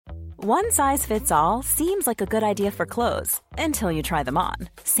One size fits all seems like a good idea for clothes until you try them on.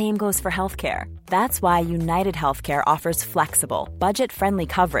 Same goes for healthcare. That's why United Healthcare offers flexible, budget-friendly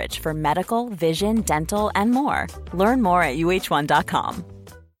coverage for medical, vision, dental, and more. Learn more at uh1.com.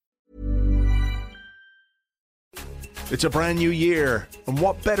 It's a brand new year, and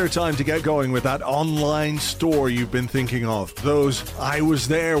what better time to get going with that online store you've been thinking of? Those "I was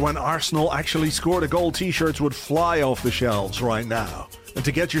there when Arsenal actually scored a goal" t-shirts would fly off the shelves right now. And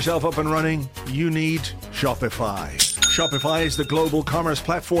to get yourself up and running, you need Shopify. Shopify is the global commerce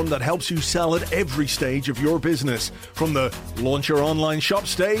platform that helps you sell at every stage of your business. From the launch your online shop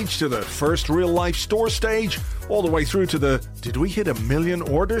stage to the first real-life store stage, all the way through to the "did we hit 1 million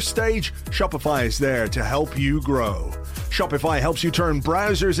orders" stage, Shopify is there to help you grow. Shopify helps you turn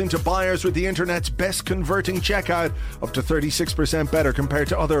browsers into buyers with the internet's best converting checkout, up to 36% better compared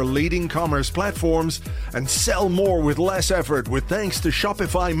to other leading commerce platforms, and sell more with less effort with thanks to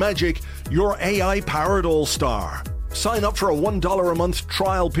Shopify Magic, your AI-powered all-star. Sign up for a $1 a month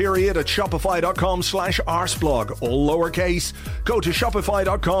trial period at shopify.com/arseblog, all lowercase. Go to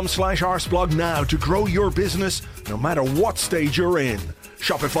shopify.com/arseblog now to grow your business no matter what stage you're in.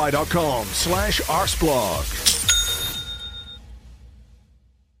 Shopify.com/arseblog.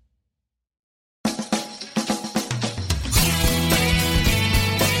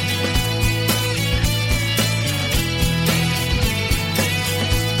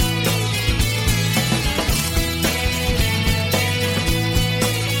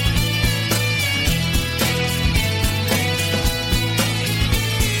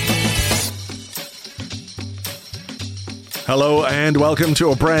 Hello and welcome to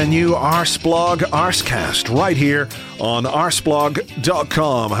a brand new Arseblog Arsecast right here on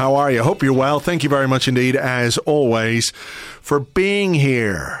arseblog.com. How are you? Hope you're well. Thank you very much indeed, as always, for being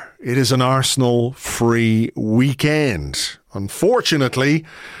here. It is an Arsenal-free weekend. Unfortunately,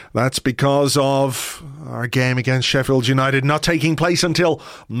 that's because of our game against Sheffield United not taking place until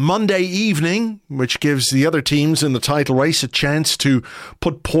Monday evening, which gives the other teams in the title race a chance to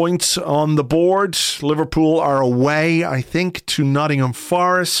put points on the board. Liverpool are away, I think, to Nottingham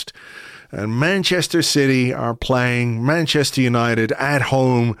Forest. And Manchester City are playing Manchester United at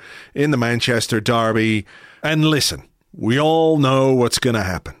home in the Manchester Derby. And listen, we all know what's going to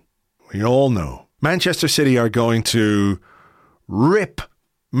happen. We all know. Manchester City are going to rip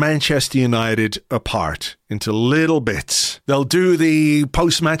Manchester United apart into little bits. They'll do the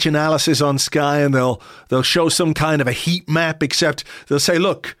post-match analysis on Sky and they'll show some kind of a heat map, except they'll say,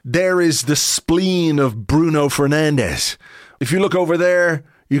 look, there is the spleen of Bruno Fernandes. If you look over there,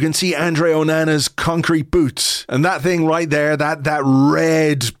 you can see Andre Onana's concrete boots. And that thing right there, that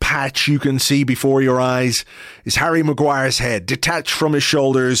red patch you can see before your eyes, is Harry Maguire's head, detached from his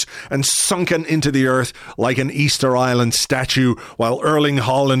shoulders and sunken into the earth like an Easter Island statue, while Erling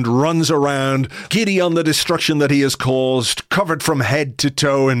Haaland runs around, giddy on the destruction that he has caused, covered from head to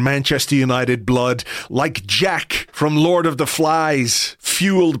toe in Manchester United blood, like Jack from Lord of the Flies,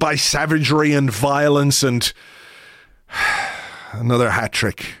 fueled by savagery and violence and another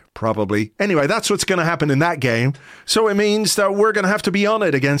hat-trick, probably. Anyway, that's what's going to happen in that game. So it means that we're going to have to be on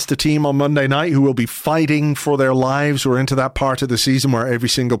it against a team on Monday night who will be fighting for their lives. We're into that part of the season where every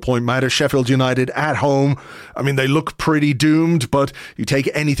single point matters. Sheffield United at home. I mean, they look pretty doomed, but you take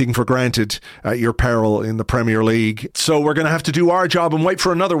anything for granted at your peril in the Premier League. So we're going to have to do our job and wait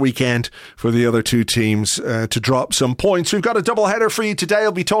for another weekend for the other two teams to drop some points. We've got a double header for you today.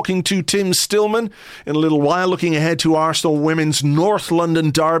 I'll be talking to Tim Stillman in a little while, looking ahead to Arsenal Women's North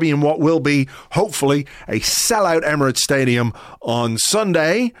London Derby in what will be, hopefully, a sellout Emirates Stadium on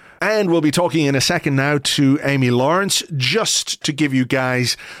Sunday. And we'll be talking in a second now to Amy Lawrence, just to give you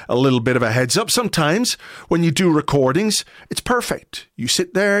guys a little bit of a heads up. Sometimes when you do recordings, it's perfect. You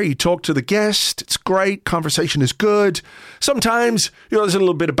sit there, you talk to the guest, it's great, conversation is good. Sometimes, there's a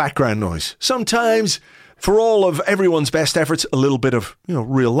little bit of background noise. Sometimes, for all of everyone's best efforts, a little bit of,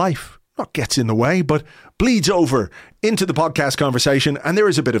 real life. Not gets in the way, but bleeds over into the podcast conversation. And there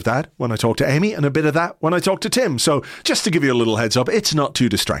is a bit of that when I talk to Amy and a bit of that when I talk to Tim. So just to give you a little heads up, it's not too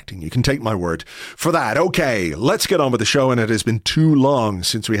distracting. You can take my word for that. Okay, let's get on with the show. And it has been too long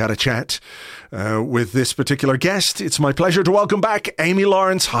since we had a chat with this particular guest. It's my pleasure to welcome back Amy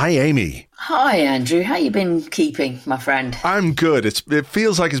Lawrence. Hi, Amy. Hi, Andrew. How you been keeping, my friend? I'm good. It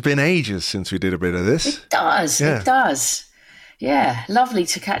feels like it's been ages since we did a bit of this. It does. Yeah. It does. Yeah, lovely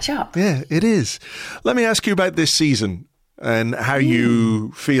to catch up. Yeah, it is. Let me ask you about this season and how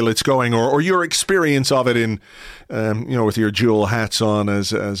you feel it's going, or your experience of it in, with your dual hats on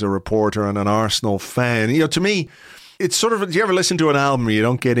as a reporter and an Arsenal fan. To me, it's sort of, do you ever listen to an album, you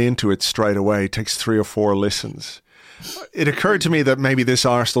don't get into it straight away, it takes 3 or 4 listens. It occurred to me that maybe this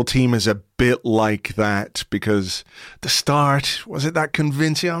Arsenal team is a bit like that, because the start, was it that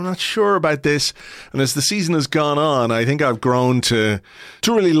convincing? I'm not sure about this. And as the season has gone on, I think I've grown to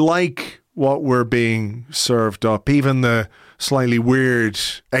really like what we're being served up, even the slightly weird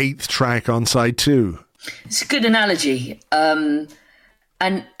 8th track on side 2. It's a good analogy. And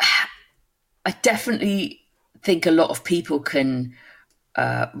I definitely think a lot of people can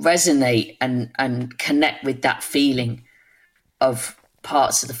resonate and connect with that feeling of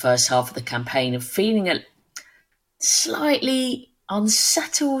parts of the first half of the campaign, of feeling slightly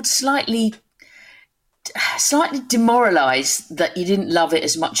unsettled, slightly demoralised that you didn't love it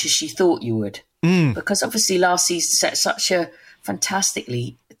as much as you thought you would. Because obviously last season set such a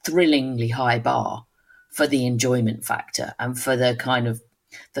fantastically, thrillingly high bar for the enjoyment factor and for the kind of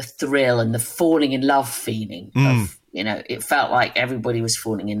the thrill and the falling in love feeling of, it felt like everybody was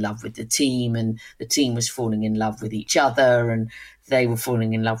falling in love with the team, and the team was falling in love with each other, and they were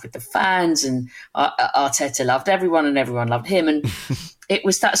falling in love with the fans, and Arteta loved everyone and everyone loved him. And it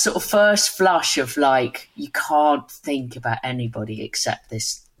was that sort of first flush of like, you can't think about anybody except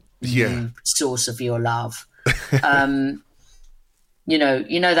this new source of your love. You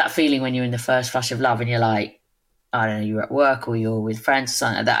know that feeling when you're in the first flush of love and you're like, I don't know, you're at work or you're with friends or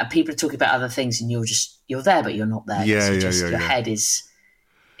something like that, and people are talking about other things and you're there, but you're not there. Your head is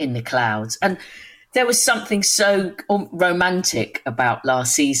in the clouds. And there was something so romantic about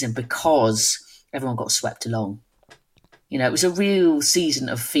last season because everyone got swept along. It was a real season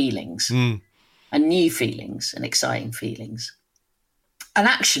of feelings and new feelings and exciting feelings. And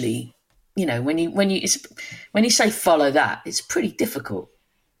actually, when you say follow that, it's pretty difficult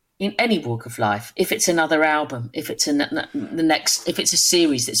in any walk of life. If it's another album, if it's if it's a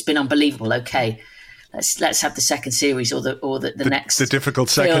series that's been unbelievable, okay, let's have the second series or the next the difficult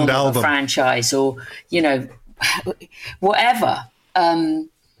second film album, or franchise, or whatever. And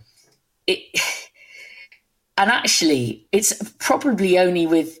actually, it's probably only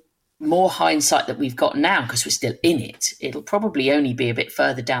with more hindsight that we've got now, because we're still in it, it'll probably only be a bit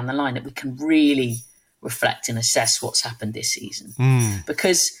further down the line that we can really reflect and assess what's happened this season.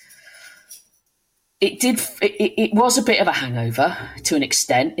 Because it was a bit of a hangover to an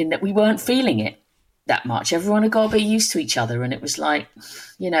extent, in that we weren't feeling it that much. Everyone had got a bit used to each other, and it was like,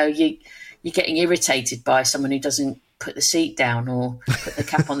 you're getting irritated by someone who doesn't put the seat down or put the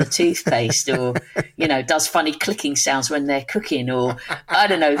cap on the toothpaste, or does funny clicking sounds when they're cooking, or I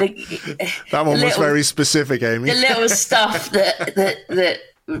don't know. That one was very specific, Amy. The little stuff that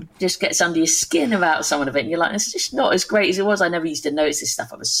just gets under your skin about some of it, and you're like, it's just not as great as it was. I never used to notice this stuff.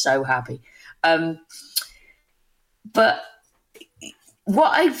 I was so happy. But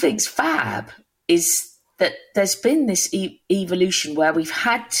what I think's fab is that there's been this evolution where we've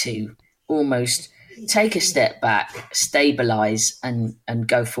had to almost take a step back, stabilise and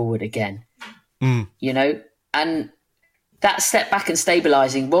go forward again, and that step back and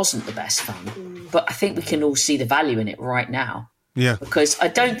stabilising wasn't the best fun, but I think we can all see the value in it right now. Yeah. Because I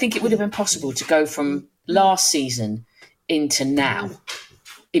don't think it would have been possible to go from last season into now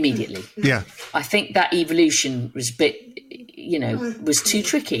immediately. Yeah. I think that evolution was a bit, was too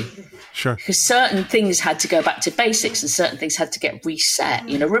tricky. Sure. Because certain things had to go back to basics and certain things had to get reset.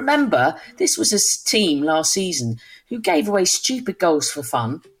 Remember, this was a team last season who gave away stupid goals for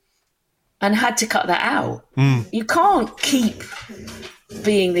fun and had to cut that out. You can't keep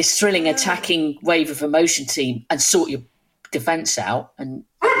being this thrilling, attacking wave of emotion team and sort your defence out and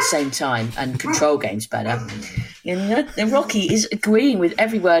at the same time and control games better. And Rocky is agreeing with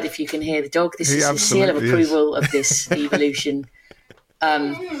every word, if you can hear the dog. This is a seal of approval of this evolution.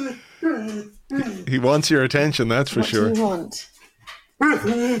 He wants your attention, that's for sure. What do you want?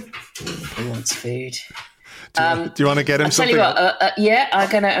 He wants food. Do you want to get him something? Tell you what,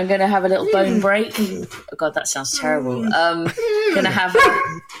 I'm gonna have a little bone break. Oh God, that sounds terrible. Gonna have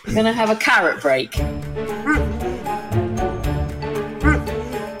a carrot break.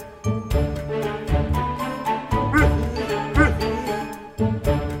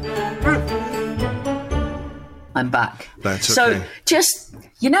 I'm back. That's okay. So just,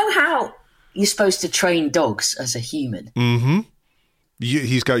 how you're supposed to train dogs as a human? Mm-hmm.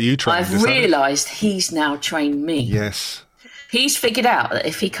 He's got you trained. I've realised he's now trained me. Yes. He's figured out that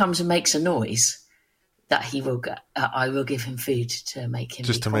if he comes and makes a noise, that I will give him food to make him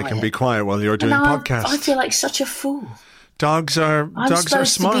just be to quiet. make him be quiet while you're doing podcasts. I feel like such a fool. Dogs are smart. I'm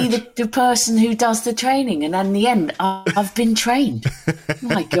supposed to be the person who does the training, and in the end, I've been trained.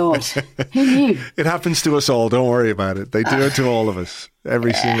 My God, who knew? It happens to us all. Don't worry about it. They do it to all of us.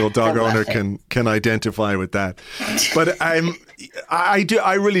 Every single dog owner can identify with that. But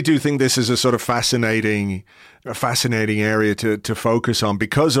I really do think this is a sort of fascinating a fascinating area to focus on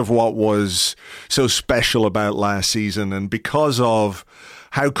because of what was so special about last season and because of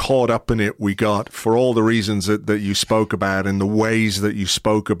how caught up in it we got for all the reasons that you spoke about and the ways that you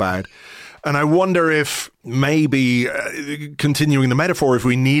spoke about. And I wonder if maybe, continuing the metaphor, if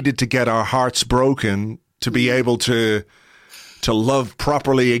we needed to get our hearts broken to be able to love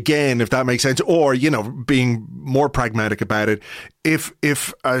properly again, if that makes sense, or, being more pragmatic about it,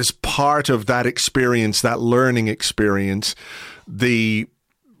 if as part of that experience, that learning experience,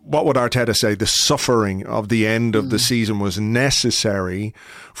 what would Arteta say? The suffering of the end of the season was necessary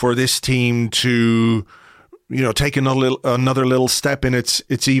for this team to, take another little step in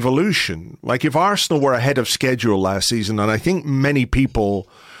its evolution. Like if Arsenal were ahead of schedule last season, and I think many people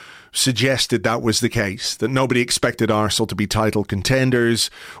suggested that was the case, that nobody expected Arsenal to be title contenders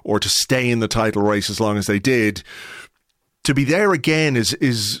or to stay in the title race as long as they did, to be there again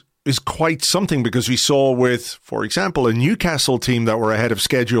is quite something, because we saw with, for example, a Newcastle team that were ahead of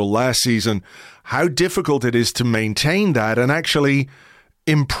schedule last season, how difficult it is to maintain that and actually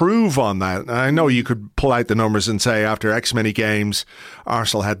improve on that. I know you could pull out the numbers and say after X many games,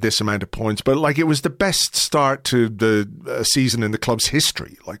 Arsenal had this amount of points, but it was the best start to the season in the club's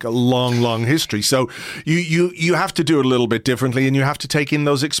history, like a long, long history. So you have to do it a little bit differently, and you have to take in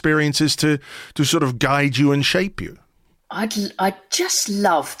those experiences to sort of guide you and shape you. I'd just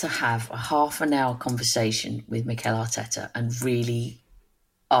love to have a half an hour conversation with Mikel Arteta and really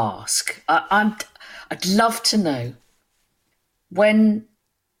ask. I'd love to know when,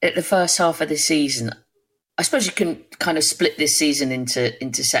 at the first half of the season, I suppose you can kind of split this season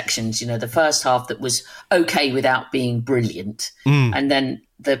into sections. The first half that was okay without being brilliant, and then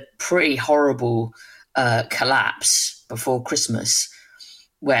the pretty horrible collapse before Christmas,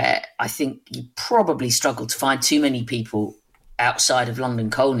 where I think you probably struggled to find too many people outside of London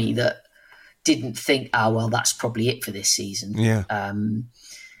Colney that didn't think, that's probably it for this season. Yeah.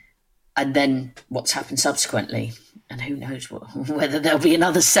 And then what's happened subsequently, and who knows whether there'll be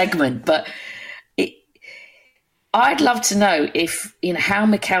another segment. But I'd love to know if, how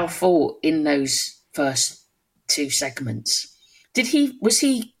Mikel thought in those first two segments. Was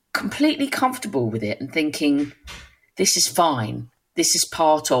he completely comfortable with it and thinking, this is fine? This is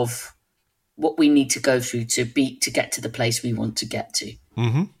part of what we need to go through to get to the place we want to get to.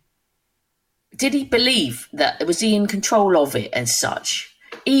 Mm-hmm. Did he believe that? Was he in control of it as such?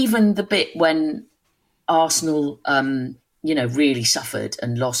 Even the bit when Arsenal, really suffered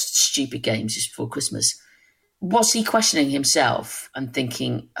and lost stupid games just before Christmas, was he questioning himself and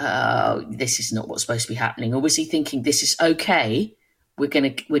thinking, this is not what's supposed to be happening? Or was he thinking, this is okay? We're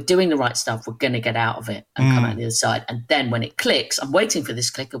doing the right stuff. We're going to get out of it and come out the other side. And then when it clicks, I'm waiting for this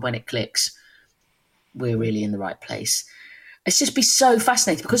click. And when it clicks, we're really in the right place. It's just be so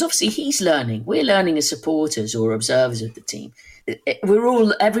fascinating, because obviously he's learning. We're learning as supporters or observers of the team.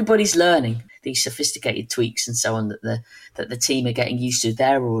 Everybody's learning these sophisticated tweaks and so on that the team are getting used to.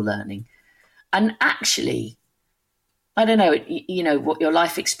 They're all learning. And actually, I don't know, what your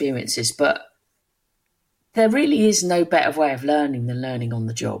life experience is, but there really is no better way of learning than learning on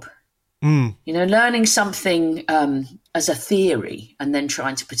the job. Learning something as a theory and then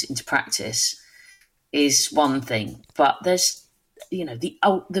trying to put it into practice is one thing. But there's,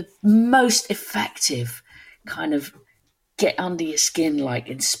 the most effective kind of get under your skin,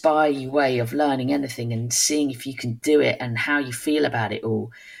 inspire you way of learning anything and seeing if you can do it and how you feel about it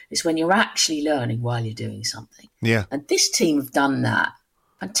all is when you're actually learning while you're doing something. Yeah. And this team have done that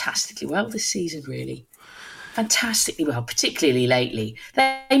fantastically well this season, really. Fantastically well, particularly lately.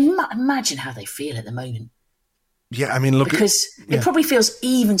 Imagine how they feel at the moment. Yeah, I mean, look... Because it probably feels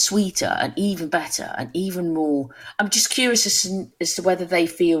even sweeter and even better and even more... I'm just curious as to whether they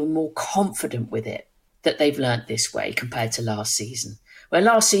feel more confident with it, that they've learnt this way compared to last season. Where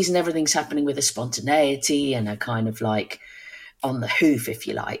last season, everything's happening with a spontaneity and a kind of on the hoof, if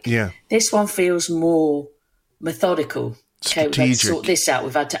you like. Yeah. This one feels more methodical. Strategic. Okay, we've had to sort this out.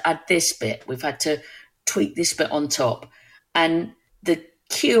 We've had to add this bit. We've had to tweak this bit on top. And the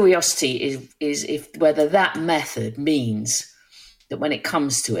curiosity is if whether that method means that when it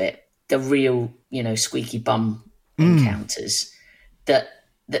comes to it, the real, squeaky bum encounters, that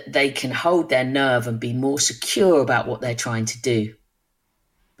they can hold their nerve and be more secure about what they're trying to do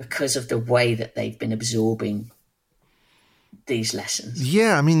because of the way that they've been absorbing these lessons.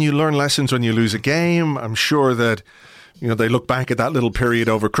 Yeah, I mean, you learn lessons when you lose a game. I'm sure that, they look back at that little period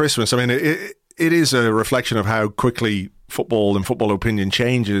over Christmas. I mean, it is a reflection of how quickly football and football opinion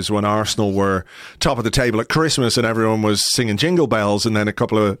changes when Arsenal were top of the table at Christmas and everyone was singing jingle bells. And then a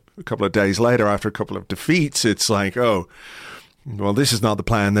couple of days later, after a couple of defeats, it's like, oh, well, this is not the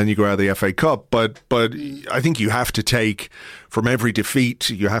plan, then you go out of the FA Cup. But I think you have to take, from every defeat,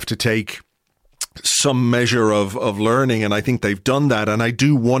 you have to take some measure of learning, and I think they've done that. And I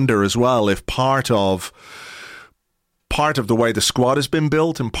do wonder as well if part of the way the squad has been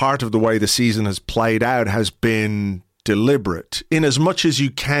built and part of the way the season has played out has been deliberate, in as much as you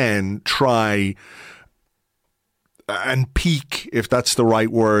can try and peak, if that's the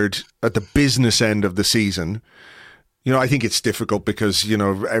right word, at the business end of the season. I think it's difficult because,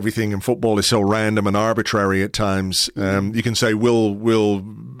 everything in football is so random and arbitrary at times. You can say, we'll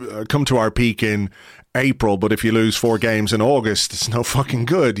come to our peak in April, but if you lose 4 games in August, it's no fucking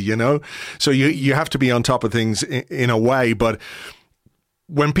good, So you have to be on top of things in a way. But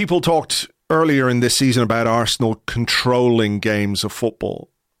when people talked earlier in this season about Arsenal controlling games of football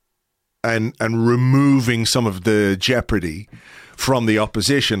and removing some of the jeopardy from the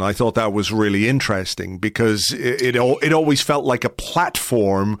opposition, I thought that was really interesting, because it always felt like a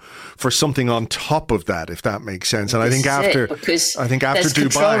platform for something on top of that, if that makes sense. And I think after there's Dubai,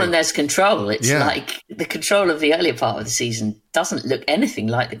 control and there's control. It's like the control of the earlier part of the season doesn't look anything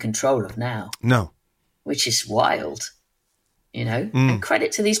like the control of now. No, which is wild, And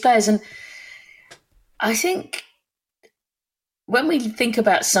credit to these players. And I think when we think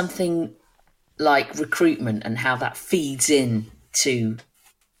about something like recruitment and how that feeds in to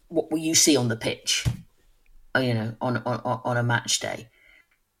what you see on the pitch, on a match day,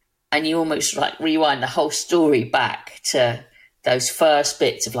 and you almost like rewind the whole story back to those first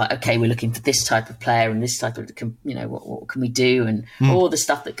bits of like, okay, we're looking for this type of player and this type of, what can we do, and all the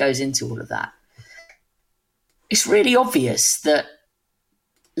stuff that goes into all of that. It's really obvious that,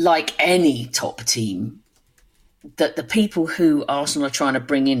 like any top team, that the people who Arsenal are trying to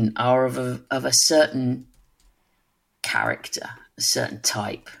bring in are of a certain character, a certain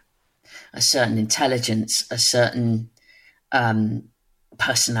type, a certain intelligence, a certain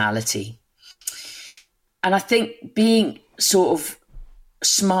personality. And I think being sort of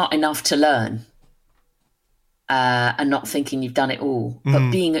smart enough to learn and not thinking you've done it all,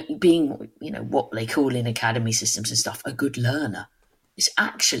 but being what they call in academy systems and stuff, a good learner, is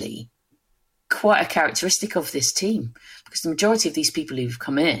actually quite a characteristic of this team, because the majority of these people who've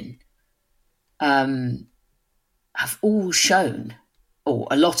come in have all shown, or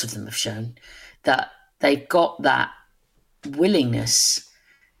a lot of them have shown, that they've got that willingness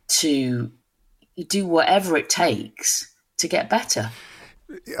to do whatever it takes to get better.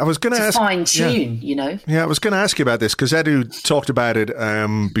 I was going to ask, fine tune, Yeah, I was going to ask you about this, because Edu talked about it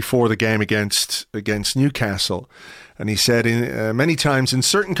before the game against Newcastle. And he said many times in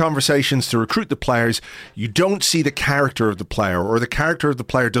certain conversations to recruit the players, you don't see the character of the player, or the character of the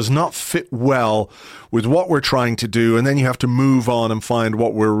player does not fit well with what we're trying to do. And then you have to move on and find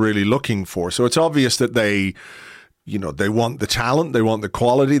what we're really looking for. So it's obvious that they want the talent, they want the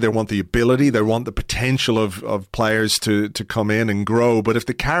quality, they want the ability, they want the potential of players to come in and grow. But if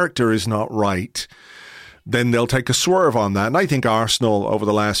the character is not right, then they'll take a swerve on that. And I think Arsenal over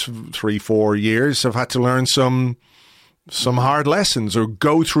the last 3-4 years have had to learn some hard lessons, or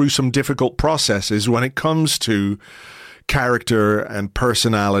go through some difficult processes when it comes to character and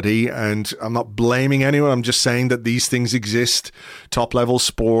personality. And I'm not blaming anyone. I'm just saying that these things exist, top level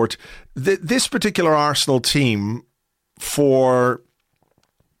sport. This particular Arsenal team, for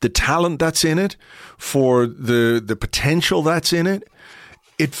the talent that's in it, for the potential that's in it,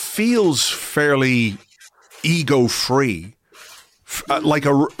 it feels fairly ego-free, like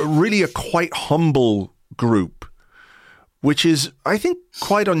really a quite humble group, which is, I think,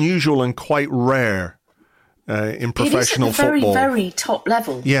 quite unusual and quite rare in professional football. It is at the very, very top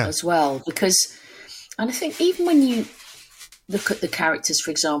level as well, because, and I think even when you look at the characters, for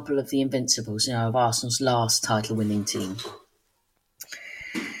example, of the Invincibles, of Arsenal's last title-winning team,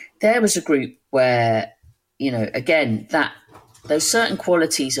 there was a group where, again, those certain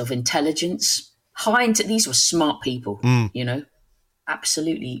qualities of intelligence, these were smart people,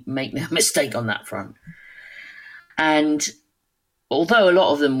 absolutely make no mistake on that front. And although a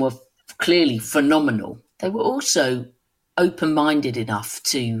lot of them were clearly phenomenal, they were also open-minded enough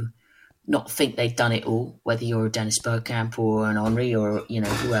to not think they'd done it all, whether you're a Dennis Bergkamp or an Henry or,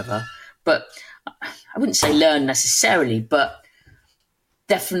 whoever. But I wouldn't say learn necessarily, but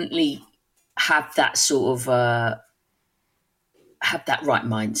definitely have that sort of, have that right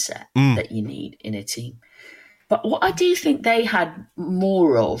mindset that you need in a team. But what I do think they had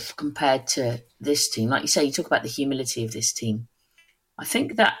more of compared to this team, like you say, you talk about the humility of this team. I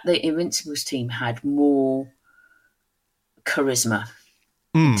think that the Invincibles team had more charisma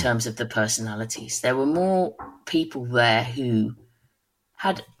in terms of the personalities. There were more people there who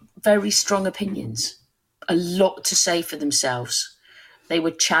had very strong opinions a lot to say for themselves. They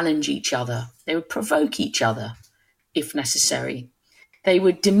would challenge each other. They would provoke each other if necessary. They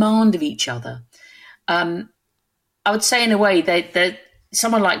would demand of each other. I would say in a way that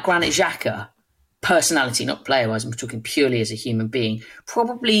someone like Granit Xhaka, personality, not player-wise, I'm talking purely as a human being,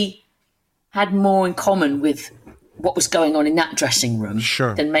 probably had more in common with what was going on in that dressing room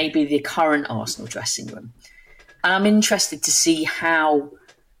than maybe the current Arsenal dressing room. And I'm interested to see how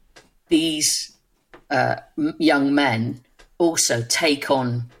these young men also take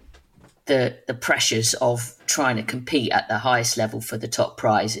on the pressures of trying to compete at the highest level for the top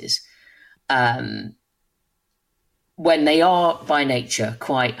prizes. When they are by nature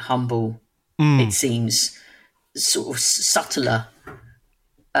quite humble, it seems, sort of subtler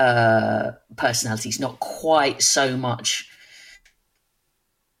personalities, not quite so much,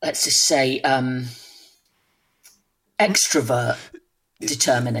 let's just say, extrovert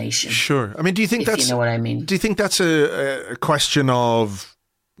determination. Sure. I mean, do you think that's, you know what I mean? Do you think that's a question of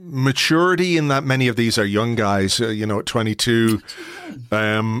maturity in that many of these are young guys, at 22?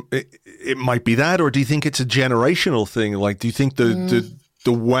 It might be that, or do you think it's a generational thing? Like, do you think the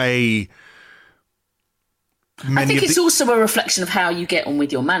way... I think it's also a reflection of how you get on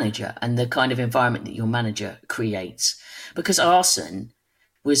with your manager and the kind of environment that your manager creates. Because Arsene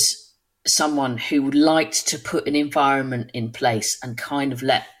was someone who liked to put an environment in place and kind of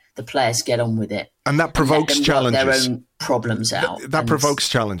let the players get on with it. And that provokes challenges. Their own problems out. That provokes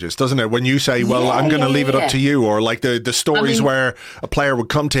challenges, doesn't it? When you say, well, I'm going to leave it up to you, or like the stories where a player would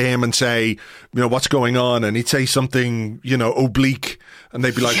come to him and say, what's going on? And he'd say something, oblique, and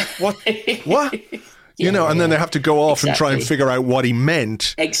they'd be like, what? And then they have to go off and try and figure out what he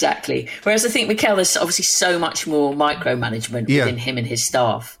meant. Exactly. Whereas I think Mikel, there's obviously so much more micromanagement within him and his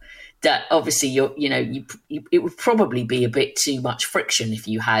staff that obviously it would probably be a bit too much friction if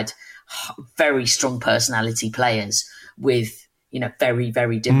you had very strong personality players with very,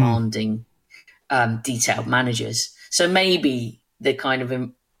 very demanding, detailed managers. So maybe the kind of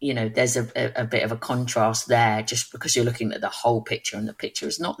there's a bit of a contrast there, just because you're looking at the whole picture, and the picture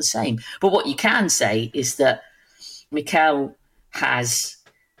is not the same. But what you can say is that Mikel has,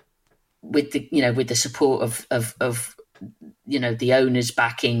 with the support of the owners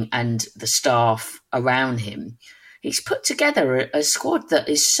backing and the staff around him, he's put together a squad that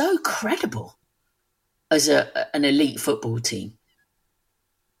is so credible as an elite football team.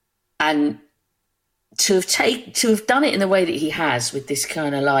 And to have done it in the way that he has, with this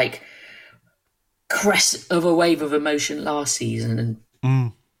kind of like crest of a wave of emotion last season,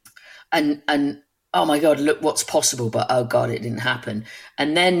 and oh my God, look what's possible, but oh God, it didn't happen.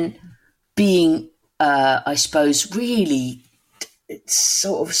 And then being, I suppose, really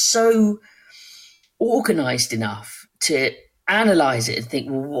sort of so organised enough to analyse it and think,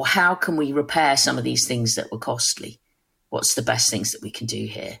 well, how can we repair some of these things that were costly? What's the best things that we can do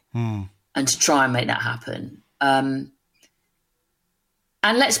here? And to try and make that happen. And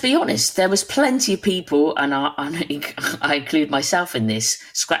let's be honest, there was plenty of people, and I include myself in this,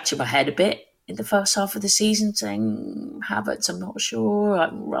 scratching my head a bit in the first half of the season, saying, Havertz, I'm not sure,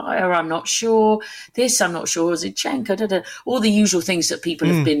 Raya, I'm not sure, this, I'm not sure, Zinchenko, all the usual things that people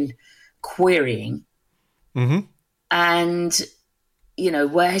have been querying. Mm-hmm. And,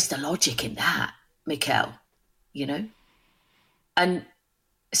 where's the logic in that, Mikel? And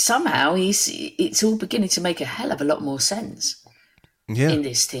somehow it's all beginning to make a hell of a lot more sense in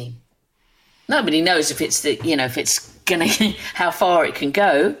this team. Nobody knows if it's how far it can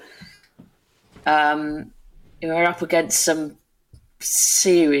go. We're up against some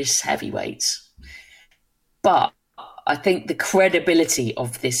serious heavyweights, but I think the credibility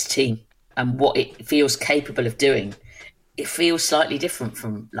of this team and what it feels capable of doing, it feels slightly different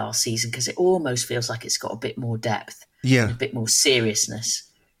from last season, because it almost feels like it's got a bit more depth, a bit more seriousness.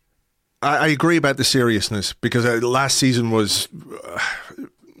 I agree about the seriousness, because last season was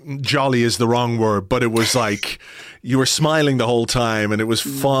jolly is the wrong word, but it was like you were smiling the whole time and it was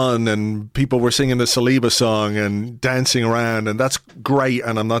fun and people were singing the Saliba song and dancing around, and that's great,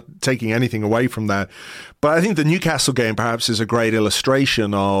 and I'm not taking anything away from that. But I think the Newcastle game perhaps is a great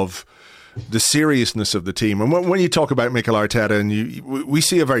illustration of the seriousness of the team. And when you talk about Mikel Arteta, and we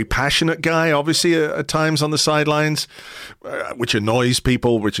see a very passionate guy, obviously, at times on the sidelines, which annoys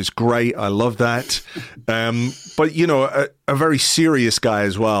people, which is great. I love that. But, a very serious guy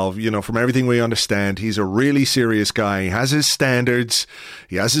as well. From everything we understand, he's a really serious guy. He has his standards.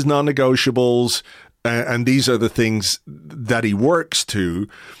 He has his non-negotiables. And these are the things that he works to.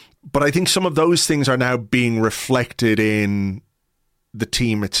 But I think some of those things are now being reflected in the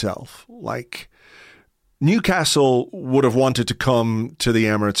team itself. Like, Newcastle would have wanted to come to the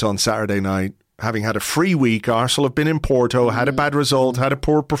Emirates on Saturday night, having had a free week. Arsenal have been in Porto, had a bad result, had a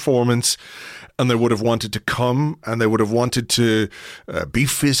poor performance, and they would have wanted to come and they would have wanted to be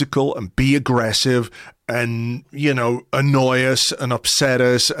physical and be aggressive and, you know, annoy us and upset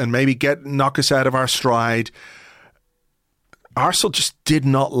us and maybe knock us out of our stride. Arsenal just did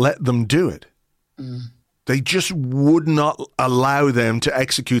not let them do it. They just would not allow them to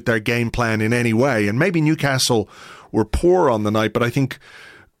execute their game plan in any way. And maybe Newcastle were poor on the night, but I think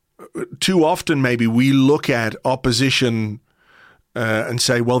too often maybe we look at opposition and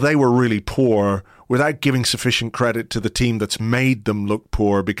say, well, they were really poor without giving sufficient credit to the team that's made them look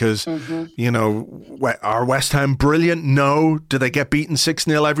poor because, you know, are West Ham brilliant? No. Do they get beaten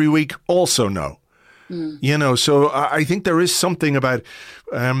 6-0 every week? Also no. You know, so I think there is something about,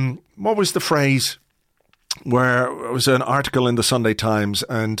 what was the phrase where it was an article in the Sunday Times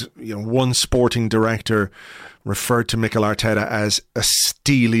and, you know, one sporting director referred to Mikel Arteta as a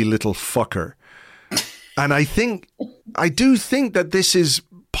steely little fucker. And I do think that this is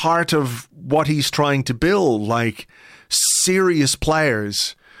part of what he's trying to build, like serious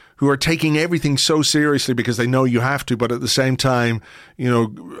players who are taking everything so seriously because they know you have to, but at the same time, you know,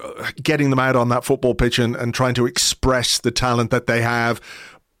 getting them out on that football pitch and trying to express the talent that they have,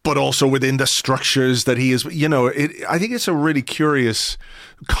 but also within the structures that he is, you know, I think it's a really curious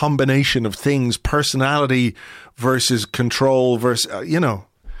combination of things, personality versus control versus, you know,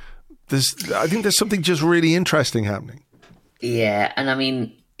 I think there's something just really interesting happening. Yeah. And I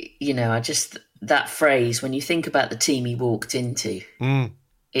mean, you know, that phrase, when you think about the team he walked into,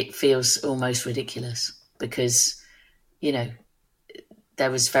 it feels almost ridiculous because, you know,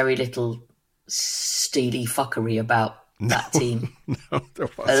 there was very little steely fuckery about that team there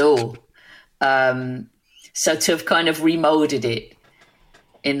wasn't. at all. So to have kind of remolded it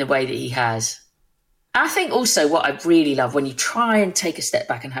in the way that he has, I think also what I really love when you try and take a step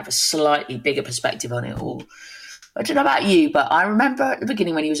back and have a slightly bigger perspective on it all. I don't know about you, but I remember at the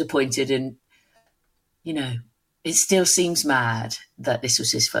beginning when he was appointed and, you know, it still seems mad that this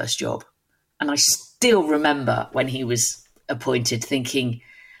was his first job. And I still remember when he was appointed thinking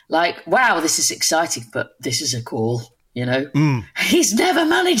like, wow, this is exciting, but this is a call, you know? He's never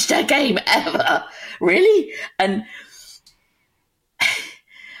managed a game ever. Really? And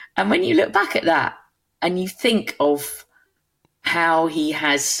when you look back at that and you think of how he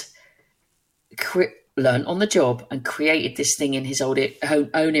has learned on the job and created this thing in his own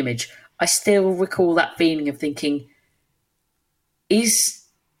image, I still recall that feeling of thinking, is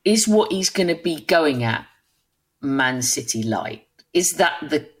what he's going to be going at Man City like? Is that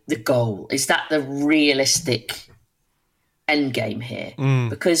the goal? Is that the realistic end game here?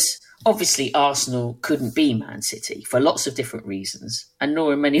 Because obviously Arsenal couldn't be Man City for lots of different reasons, and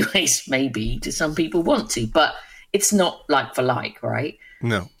nor in many ways maybe do some people want to, but it's not like for like, right?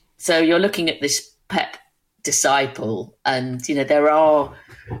 No. So you're looking at this Pep disciple, and you know there are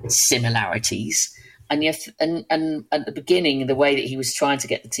similarities, and and at the beginning, the way that he was trying to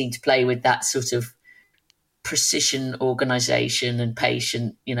get the team to play with that sort of precision organisation and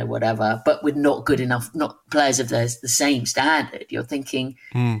patient, you know, whatever, but with not good enough, not players of the same standard. You're thinking,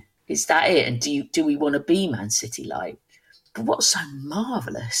 is that it? And do we want to be Man City like? But what's so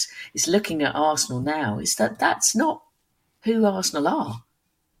marvellous is looking at Arsenal now is that that's not who Arsenal are.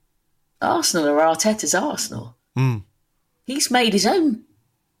 Arsenal are Arteta's Arsenal. He's made his own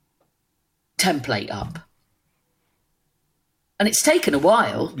template up. And it's taken a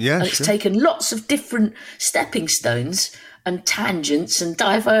while. Yeah, and it's taken lots of different stepping stones and tangents and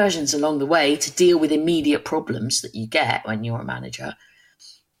diversions along the way to deal with immediate problems that you get when you're a manager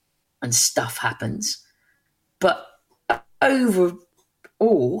and stuff happens. But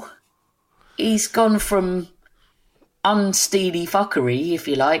overall, he's gone from unsteely fuckery, if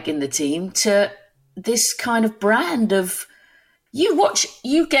you like, in the team to this kind of brand of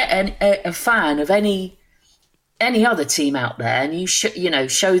you get a fan of any other team out there and you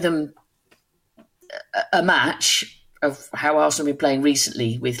show them a match of how Arsenal have been playing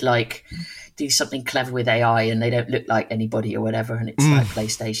recently with like do something clever with AI and they don't look like anybody or whatever and it's like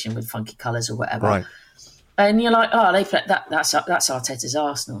PlayStation with funky colours or whatever. Right. And you're like, oh, they play that's Arteta's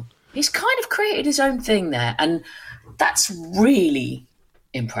Arsenal. He's kind of created his own thing there, and that's really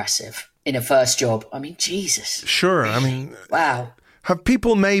impressive in a first job. I mean, Jesus. Sure. I mean, wow. Have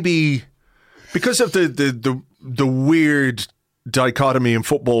people maybe, because of the weird dichotomy in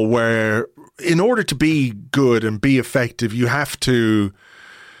football where in order to be good and be effective, you have to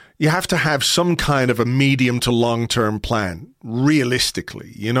have some kind of a medium to long-term plan,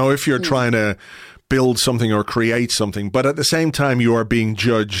 realistically. You know, if you're trying to build something or create something, but at the same time you are being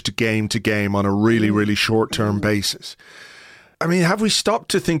judged game to game on a really, really short-term basis. I mean, have we stopped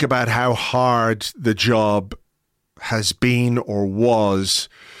to think about how hard the job has been or was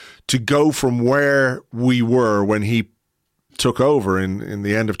to go from where we were when he took over in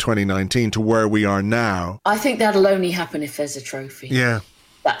the end of 2019 to where we are now? I think that'll only happen if there's a trophy. Yeah.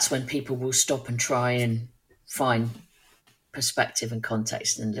 That's when people will stop and try and find perspective and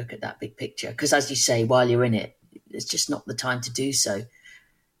context and look at that big picture. Because as you say, while you're in it, it's just not the time to do so.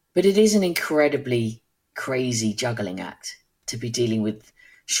 But it is an incredibly crazy juggling act to be dealing with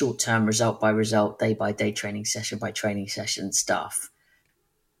short-term, result by result, day by day, training session by training session stuff,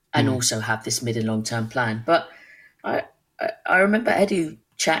 and also have this mid and long-term plan. But I remember Edu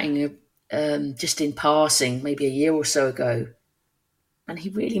chatting just in passing maybe a year or so ago, and he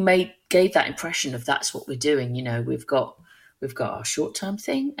really gave that impression of that's what we're doing. You know, we've got our short-term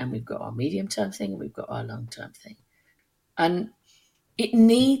thing, and we've got our medium-term thing, and we've got our long-term thing. And it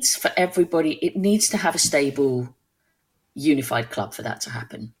needs for everybody, it needs to have a stable, unified club for that to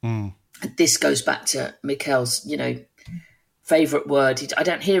happen. This goes back to Mikel's, favourite word. I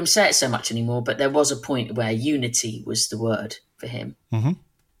don't hear him say it so much anymore, but there was a point where unity was the word for him. Mm-hmm.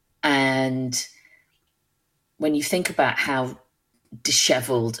 And when you think about how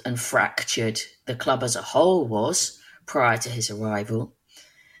dishevelled and fractured the club as a whole was prior to his arrival,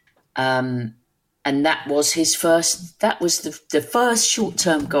 and that was the first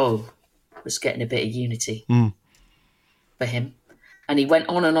short-term goal, was getting a bit of unity for him. And he went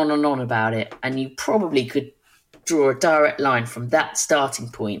on and on and on about it. And you probably could draw a direct line from that starting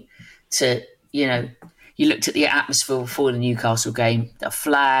point to, you looked at the atmosphere before the Newcastle game, the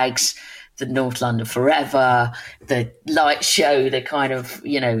flags, the North London Forever, the light show, the kind of,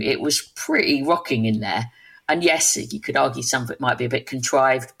 it was pretty rocking in there. And yes, you could argue some of it might be a bit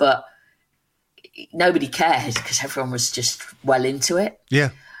contrived, but nobody cared because everyone was just well into it.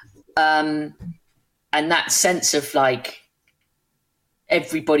 Yeah. And that sense of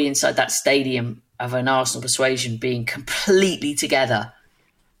everybody inside that stadium of an Arsenal persuasion being completely together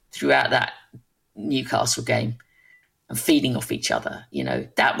throughout that Newcastle game and feeding off each other,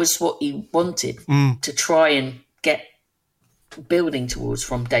 that was what he wanted to try and get building towards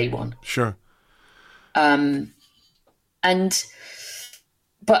from day one. Sure.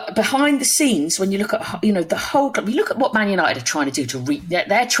 But behind the scenes, when you look at, the whole club, you look at what Man United are trying to do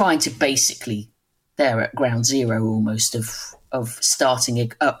they're trying to basically, they're at ground zero almost of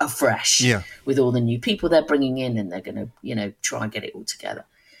starting afresh with all the new people they're bringing in, and they're going to, try and get it all together.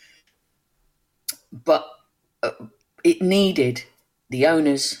 But it needed the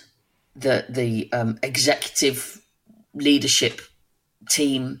owners, the executive leadership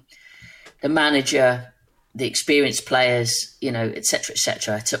team, the manager, the experienced players, et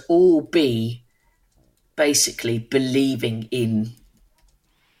cetera, to all be basically believing in,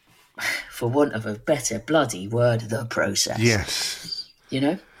 for want of a better bloody word, the process. Yes.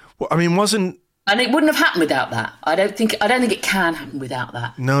 Well, I mean, and it wouldn't have happened without that. I don't think it can happen without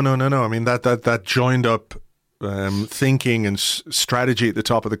that. No. I mean, that joined up thinking and strategy at the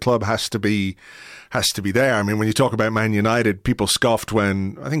top of the club has to be there. I mean, when you talk about Man United, people scoffed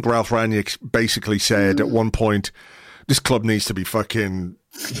when I think Ralph Rangnick basically said at one point, this club needs to be fucking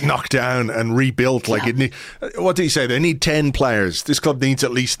knocked down and rebuilt. What did he say? They need 10 players. This club needs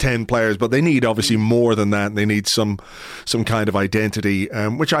at least 10 players, but they need obviously more than that. And they need some kind of identity,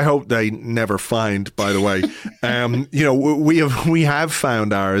 which I hope they never find, by the way. We have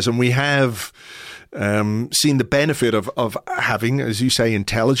found ours, and we have seen the benefit of having, as you say,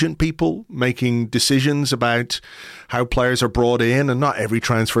 intelligent people making decisions about how players are brought in. And not every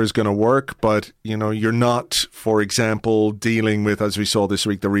transfer is going to work, but you're not, for example, dealing with, as we saw this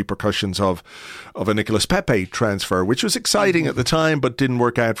week, the repercussions of a Nicolas Pepe transfer, which was exciting at the time but didn't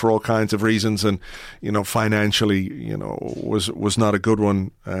work out for all kinds of reasons, and financially was not a good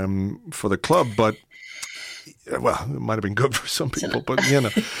one for the club. But well, it might have been good for some people, but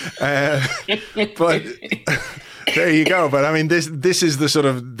but there you go. But I mean, this is the sort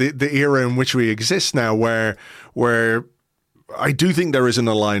of the era in which we exist now, where I do think there is an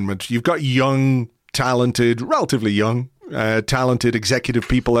alignment. You've got young, talented, relatively young, talented executive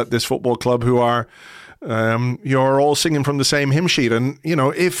people at this football club who are you're all singing from the same hymn sheet, and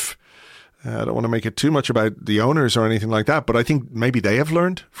if I don't want to make it too much about the owners or anything like that, but I think maybe they have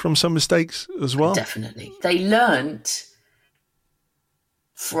learned from some mistakes as well. Definitely. They learned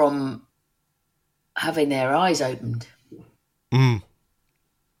from having their eyes opened.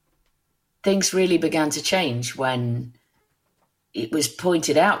 Things really began to change when it was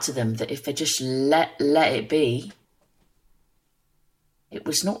pointed out to them that if they just let it be, it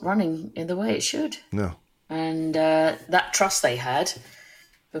was not running in the way it should. No. And that trust they had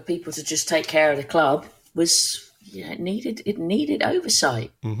for people to just take care of the club was it needed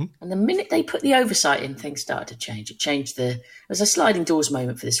oversight. Mm-hmm. And the minute they put the oversight in, things started to change. It was a sliding doors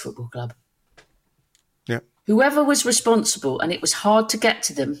moment for this football club. Yeah. Whoever was responsible, and it was hard to get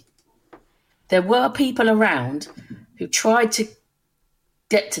to them, there were people around who tried to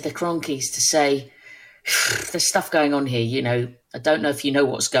get to the Cronkies to say, there's stuff going on here, I don't know if you know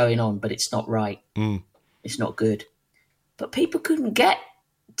what's going on, but it's not right. It's not good. But people couldn't get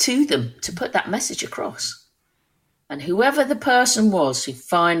to them to put that message across. And whoever the person was who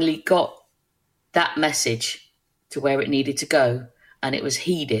finally got that message to where it needed to go, and it was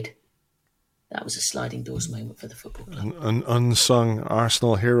heeded, that was a sliding doors moment for the football club. An unsung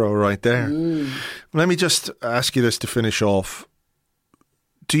Arsenal hero right there. Let me just ask you this to finish off.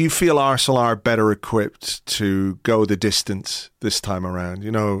 Do you feel Arsenal are better equipped to go the distance this time around?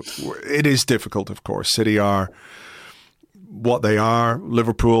 It is difficult, of course. City are what they are.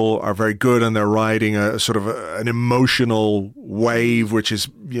 Liverpool are very good, and they're riding a sort of an emotional wave, which is,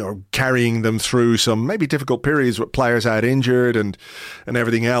 carrying them through some maybe difficult periods with players out injured and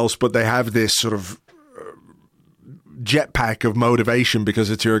everything else. But they have this sort of jetpack of motivation because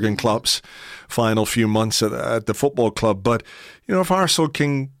it's Jurgen Klopp's final few months at the football club. But, if Arsenal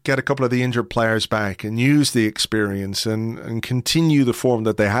can get a couple of the injured players back and use the experience and continue the form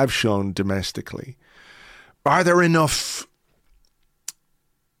that they have shown domestically, are there enough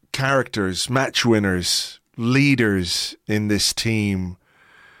characters, match winners, leaders in this team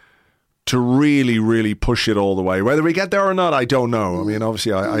to really, really push it all the way? Whether we get there or not, I don't know. I mean,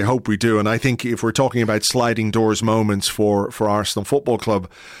 obviously, I hope we do. And I think if we're talking about sliding doors moments for Arsenal Football Club,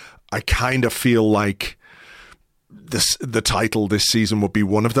 I kind of feel like the title this season would be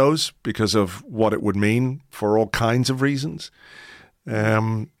one of those because of what it would mean for all kinds of reasons.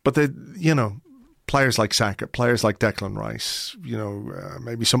 But players like Saka, players like Declan Rice,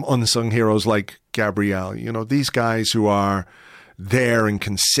 maybe some unsung heroes like Gabriel, these guys who are there and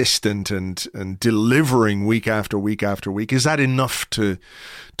consistent and delivering week after week after week. Is that enough to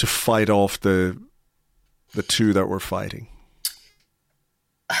fight off the two that we're fighting?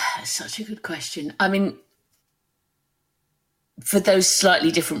 Such a good question. I mean, for those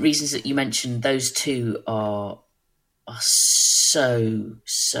slightly different reasons that you mentioned, those two are so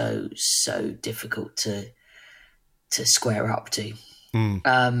difficult to square up to.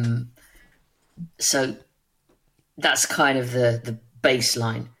 So that's kind of the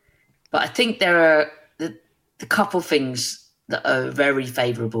baseline. But I think there are the couple things that are very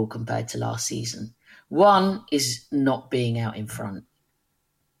favourable compared to last season. One is not being out in front.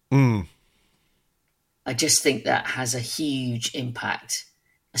 I just think that has a huge impact,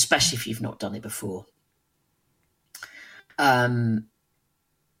 especially if you've not done it before.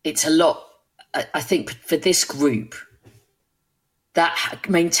 It's a lot, I think, for this group, that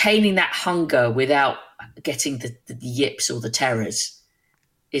maintaining that hunger without getting the yips or the terrors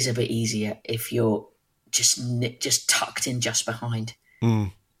is a bit easier if you're just tucked in just behind.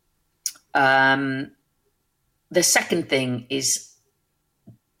 The second thing is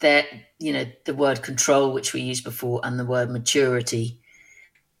that, the word control, which we used before, and the word maturity.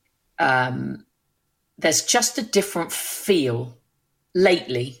 There's just a different feel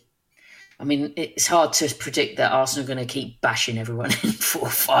lately. I mean, it's hard to predict that Arsenal are going to keep bashing everyone in 4,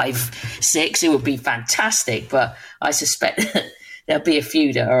 5, 6. It would be fantastic, but I suspect there'll be a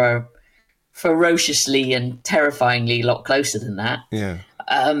few that are ferociously and terrifyingly a lot closer than that. Yeah.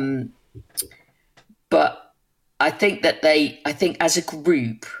 But I think that as a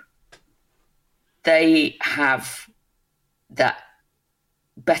group, they have that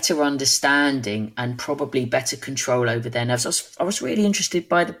better understanding and probably better control over their nerves. I was really interested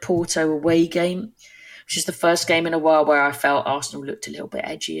by the Porto away game, which is the first game in a while where I felt Arsenal looked a little bit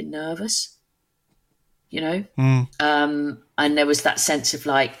edgy and nervous, and there was that sense of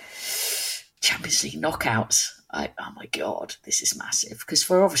like Champions League knockouts. Oh my God, this is massive, because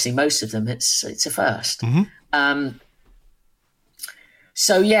for obviously most of them it's a first.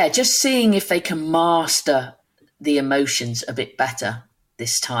 So yeah, just seeing if they can master the emotions a bit better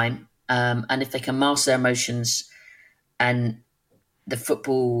this time, and if they can master their emotions and the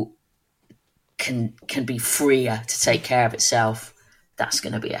football can be freer to take care of itself, that's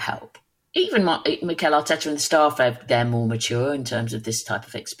going to be a help. Even Mikel Arteta and the staff, they're more mature in terms of this type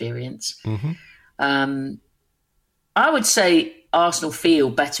of experience. I would say Arsenal feel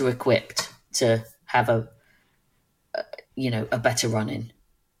better equipped to have a better run in.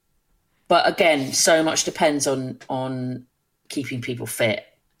 But again, so much depends on keeping people fit.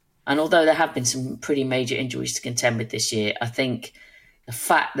 And although there have been some pretty major injuries to contend with this year, I think the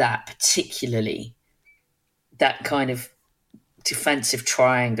fact that particularly that kind of defensive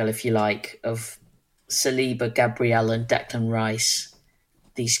triangle, if you like, of Saliba, Gabriel and Declan Rice,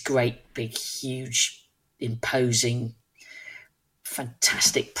 these great, big, huge, imposing,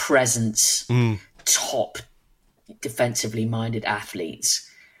 fantastic presence, top defensively minded athletes.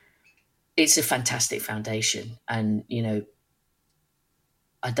 It's a fantastic foundation. And, you know,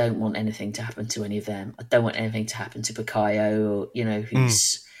 I don't want anything to happen to any of them. I don't want anything to happen to Bukayo, or, you know,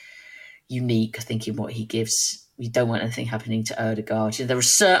 who's unique, I think, in what he gives. We don't want anything happening to Odegaard. You know, there are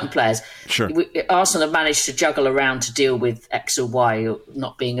certain players. Sure. Arsenal have managed to juggle around to deal with X or Y or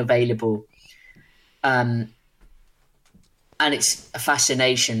not being available. And it's a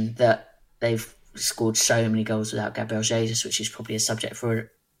fascination that they've scored so many goals without Gabriel Jesus, which is probably a subject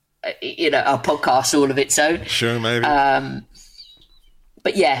for, you know, our podcast all of its own. Sure, maybe.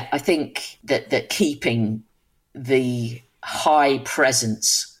 But yeah, I think that keeping the high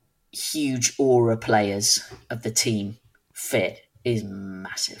presence, huge aura players of the team fit is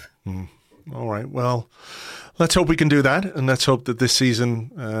massive. All right. Well, let's hope we can do that, and let's hope that this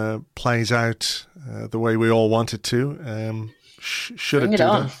season plays out the way we all want it to. Should bring it do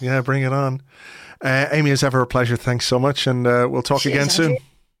on. that? Yeah, bring it on. Amy, as ever, a pleasure. Thanks so much, and we'll talk again soon.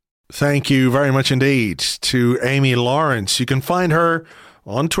 Thank you very much indeed to Amy Lawrence. You can find her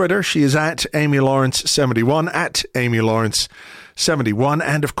on Twitter. She is at Amy Lawrence71, at Amy Lawrence71,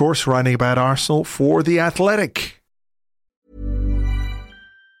 and of course writing about Arsenal for The Athletic.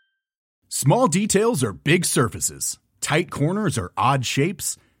 Small details are big surfaces. Tight corners are odd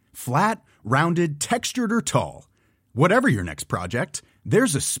shapes. Flat, rounded, textured, or tall. Whatever your next project,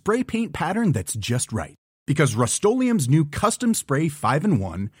 there's a spray paint pattern that's just right. Because Rust-Oleum's new Custom Spray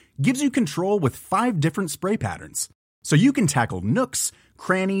 5-in-1 gives you control with 5 different spray patterns. So you can tackle nooks,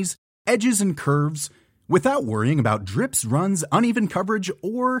 crannies, edges, and curves without worrying about drips, runs, uneven coverage,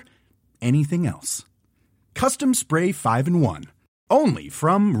 or anything else. Custom Spray 5-in-1. Only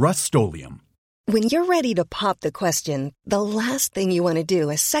from Rust-Oleum. When you're ready to pop the question, the last thing you want to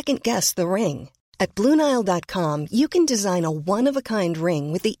do is second-guess the ring. At BlueNile.com, you can design a one-of-a-kind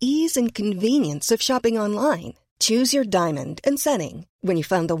ring with the ease and convenience of shopping online. Choose your diamond and setting. When you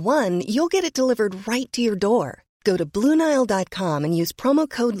find the one, you'll get it delivered right to your door. Go to BlueNile.com and use promo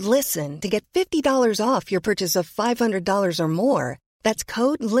code LISTEN to get $50 off your purchase of $500 or more. That's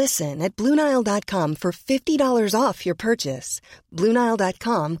code LISTEN at BlueNile.com for $50 off your purchase.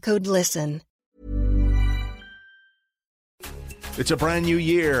 BlueNile.com, code LISTEN. It's a brand new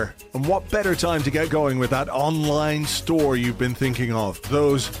year, and what better time to get going with that online store you've been thinking of?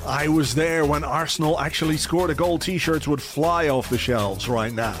 Those "I was there when Arsenal actually scored a goal" t-shirts would fly off the shelves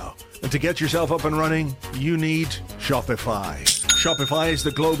right now. And to get yourself up and running, you need Shopify. Shopify is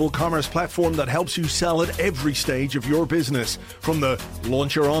the global commerce platform that helps you sell at every stage of your business. From the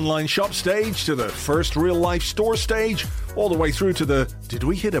launch your online shop stage to the first real-life store stage, all the way through to the "did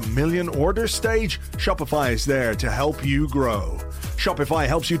we hit 1 million orders" stage, Shopify is there to help you grow. Shopify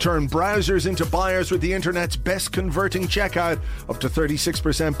helps you turn browsers into buyers with the internet's best converting checkout, up to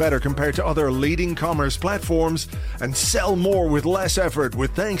 36% better compared to other leading commerce platforms, and sell more with less effort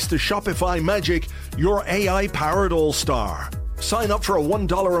with thanks to Shopify Magic, your AI-powered all-star. Sign up for a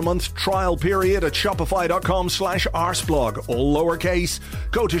 $1 a month trial period at shopify.com/arsblog, all lowercase.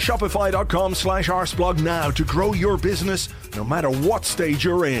 Go to shopify.com/arsblog now to grow your business no matter what stage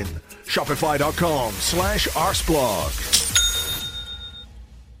you're in. Shopify.com/arsblog.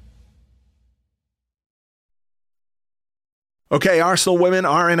 Okay, Arsenal women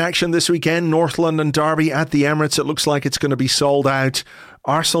are in action this weekend. North London derby at the Emirates. It looks like it's going to be sold out.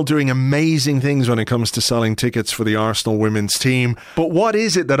 Arsenal doing amazing things when it comes to selling tickets for the Arsenal women's team. But what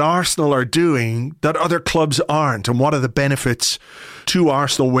is it that Arsenal are doing that other clubs aren't? And what are the benefits to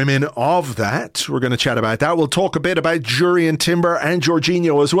Arsenal women of that? We're going to chat about that. We'll talk a bit about Jurrien Timber and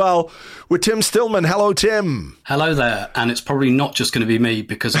Jorginho as well with Tim Stillman. Hello, Tim. Hello there. And it's probably not just going to be me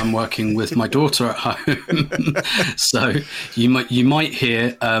because I'm working with my daughter at home. So you might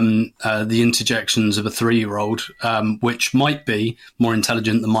hear the interjections of a 3-year-old, which might be more intelligent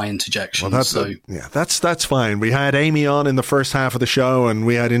than my interjections. Well, that's fine. We had Amy on in the first half of the show, and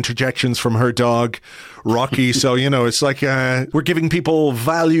we had interjections from her dog, Rocky. So, you know, it's like we're giving people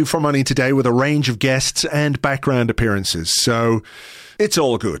value for money today with a range of guests and background appearances. So it's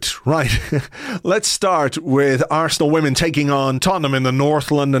all good. Right. Let's start with Arsenal women taking on Tottenham in the North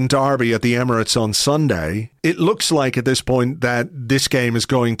London derby at the Emirates on Sunday. It looks like at this point that this game is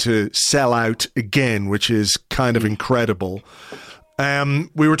going to sell out again, which is kind of incredible.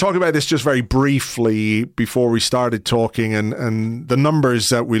 We were talking about this just very briefly before we started talking, and the numbers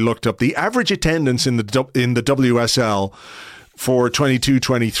that we looked up. The average attendance in the WSL for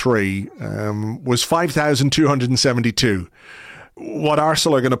 22-23 was 5,272. what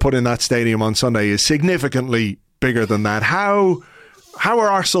Arsenal are going to put in that stadium on Sunday is significantly bigger than that. How are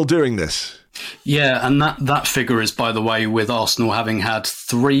Arsenal doing this? Yeah, and that figure is, by the way, with Arsenal having had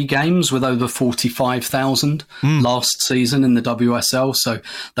 3 games with over 45,000 last season in the WSL. So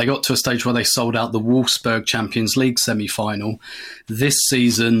they got to a stage where they sold out the Wolfsburg Champions League semi-final. This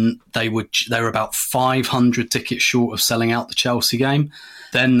season, they were about 500 tickets short of selling out the Chelsea game.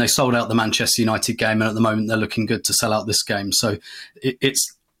 Then they sold out the Manchester United game, and at the moment they're looking good to sell out this game. So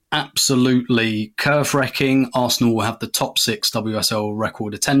it's absolutely curve-wrecking. Arsenal will have the top 6 WSL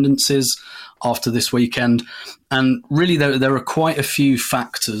record attendances after this weekend. And really, there are quite a few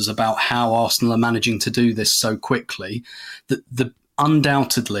factors about how Arsenal are managing to do this so quickly.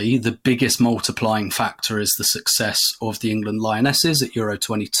 Undoubtedly, the biggest multiplying factor is the success of the England Lionesses at Euro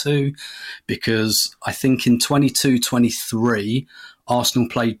 22, because I think in 22-23, Arsenal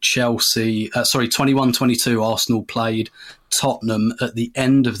played Chelsea, 21-22, Arsenal played Tottenham at the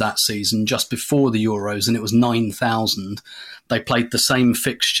end of that season, just before the Euros, and it was 9,000. They played the same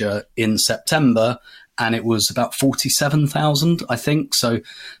fixture in September, and it was about 47,000, I think. So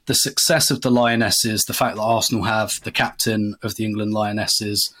the success of the Lionesses, the fact that Arsenal have the captain of the England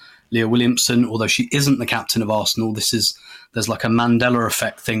Lionesses, Leah Williamson, although she isn't the captain of Arsenal, there's like a Mandela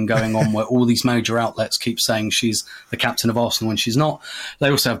effect thing going on where all these major outlets keep saying she's the captain of Arsenal when she's not. They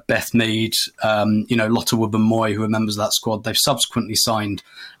also have Beth Mead, Lotte Wubben-Moy, who are members of that squad. They've subsequently signed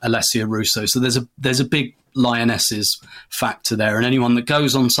Alessia Russo. So there's a big Lionesses factor there. And anyone that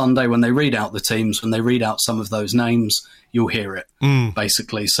goes on Sunday, when they read out the teams, when they read out some of those names, you'll hear it,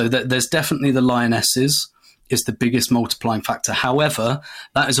 basically. So there's definitely the Lionesses is the biggest multiplying factor. However,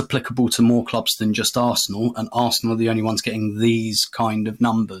 that is applicable to more clubs than just Arsenal, and Arsenal are the only ones getting these kind of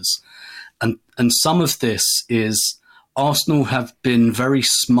numbers. And some of this is Arsenal have been very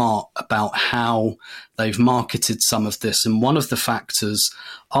smart about how they've marketed some of this. And one of the factors,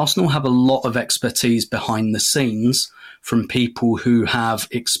 Arsenal have a lot of expertise behind the scenes from people who have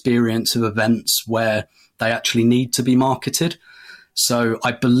experience of events where they actually need to be marketed. So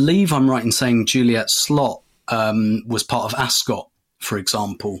I believe I'm right in saying Juliet Slot was part of Ascot, for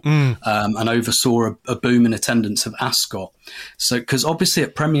example, and oversaw a boom in attendance of Ascot. So, because obviously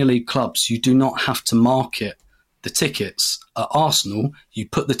at Premier League clubs, you do not have to market the tickets. At Arsenal, you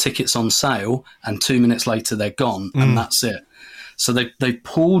put the tickets on sale and 2 minutes later they're gone, and that's it. So they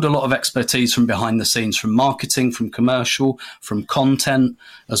pulled a lot of expertise from behind the scenes, from marketing, from commercial, from content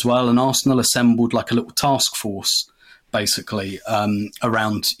as well. And Arsenal assembled like a little task force, basically,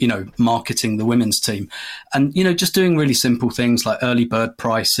 around, marketing the women's team. And, just doing really simple things like early bird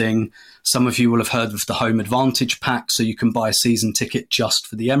pricing. Some of you will have heard of the Home Advantage Pack, so you can buy a season ticket just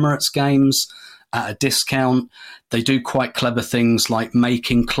for the Emirates games at a discount. They do quite clever things like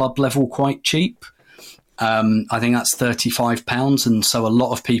making club level quite cheap. I think that's £35. And so a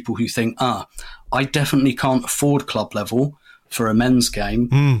lot of people who think, I definitely can't afford club level for a men's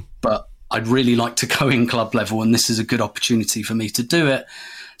game, but I'd really like to go in club level, and this is a good opportunity for me to do it.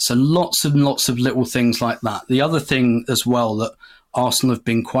 So lots and lots of little things like that. The other thing as well that Arsenal have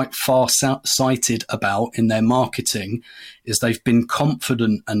been quite far-sighted about in their marketing is they've been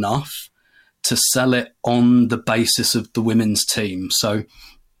confident enough to sell it on the basis of the women's team. So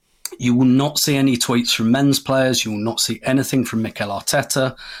you will not see any tweets from men's players. You will not see anything from Mikel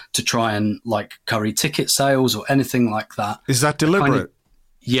Arteta to try and curry ticket sales or anything like that. Is that deliberate?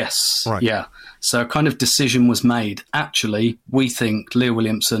 Yes. Right. Yeah. So a kind of decision was made. Actually, we think Leah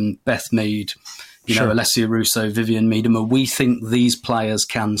Williamson, Beth Mead, Alessia Russo, Vivian Miedema, we think these players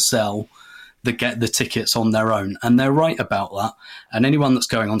can sell get the tickets on their own. And they're right about that. And anyone that's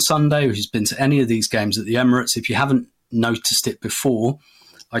going on Sunday who's been to any of these games at the Emirates, if you haven't noticed it before,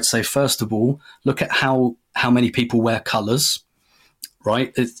 I'd say, first of all, look at how many people wear colours.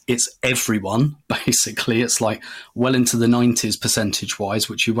 Right, it's everyone, basically. It's like well into the 90s percentage-wise,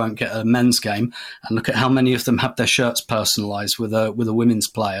 which you won't get at a men's game. And look at how many of them have their shirts personalised with a women's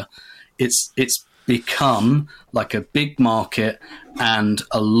player. It's become like a big market, and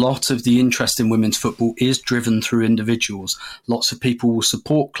a lot of the interest in women's football is driven through individuals. Lots of people will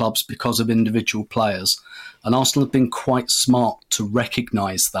support clubs because of individual players. And Arsenal have been quite smart to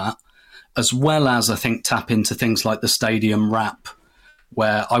recognise that, as well as, I think, tap into things like the stadium wrap,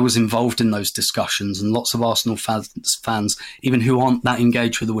 where I was involved in those discussions, and lots of Arsenal fans, even who aren't that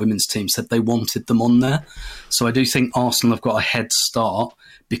engaged with the women's team, said they wanted them on there. So I do think Arsenal have got a head start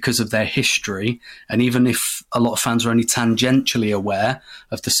because of their history. And even if a lot of fans are only tangentially aware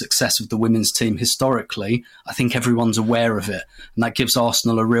of the success of the women's team historically, I think everyone's aware of it. And that gives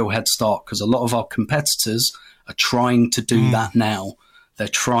Arsenal a real head start, because a lot of our competitors are trying to do that now. They're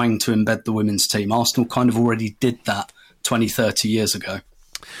trying to embed the women's team. Arsenal kind of already did that 20, 30 years ago.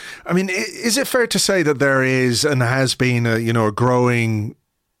 I mean, is it fair to say that there is and has been a growing,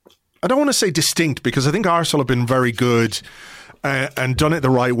 I don't want to say distinct, because I think Arsenal have been very good and done it the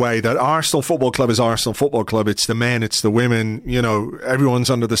right way, that Arsenal Football Club is Arsenal Football Club. It's the men, it's the women, everyone's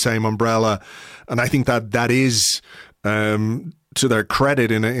under the same umbrella. And I think that is to their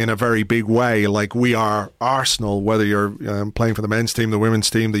credit in a very big way. Like, we are Arsenal, whether you're playing for the men's team, the women's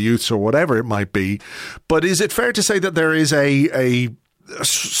team, the youths, or whatever it might be. But is it fair to say that there is a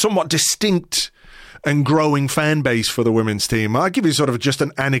somewhat distinct and growing fan base for the women's team? I'll give you sort of just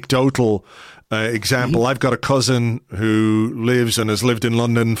an anecdotal example. I've got a cousin who lives and has lived in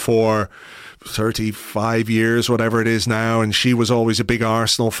London for 35 years, whatever it is now, and she was always a big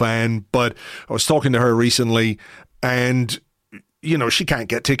Arsenal fan. But I was talking to her recently, and she can't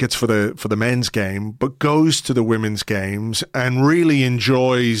get tickets for the men's game, but goes to the women's games and really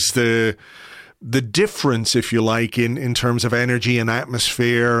enjoys the difference, if you like, in terms of energy and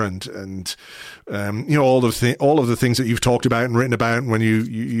atmosphere and all of the things that you've talked about and written about when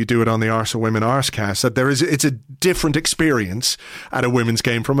you do it on the Arsenal Women Arsecast, that it's a different experience at a women's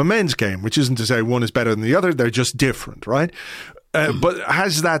game from a men's game, which isn't to say one is better than the other. They're just different, right? But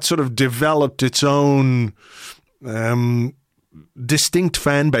has that sort of developed its own distinct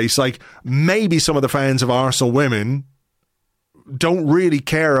fan base? Like, maybe some of the fans of Arsenal Women don't really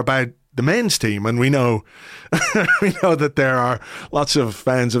care about the men's team, and we know that there are lots of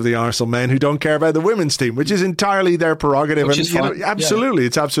fans of the Arsenal men who don't care about the women's team, which is entirely their prerogative. Which is fine. Absolutely,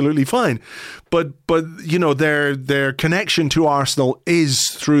 it's absolutely fine. But their connection to Arsenal is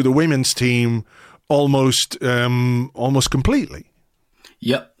through the women's team almost completely.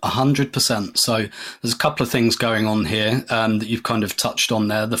 Yep, 100%. So there's a couple of things going on here that you've kind of touched on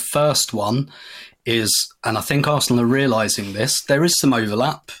there. The first one is, and I think Arsenal are realising this, there is some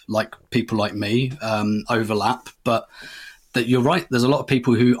overlap, like people like me overlap, but that you're right, there's a lot of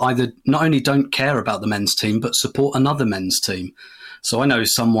people who either not only don't care about the men's team, but support another men's team. So I know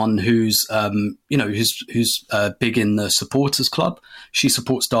someone who's big in the supporters club. She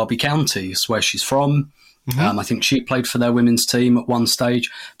supports Derby County, it's where she's from. I think she played for their women's team at one stage,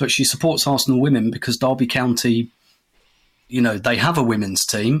 but she supports Arsenal Women because Derby County, they have a women's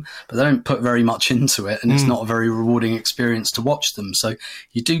team, but they don't put very much into it, and it's not a very rewarding experience to watch them. So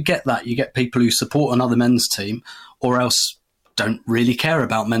you do get that. You get people who support another men's team or else don't really care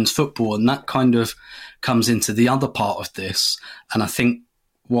about men's football, and that kind of comes into the other part of this. And I think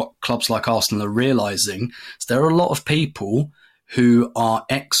what clubs like Arsenal are realising is there are a lot of people who are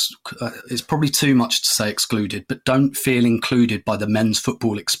it's probably too much to say excluded, but don't feel included by the men's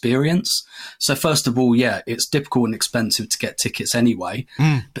football experience. So first of all, yeah, it's difficult and expensive to get tickets anyway.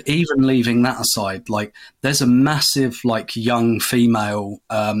 But even leaving that aside, like, there's a massive, like, young female,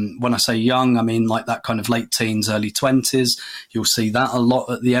 when I say young, I mean like that kind of late teens, early 20s. You'll see that a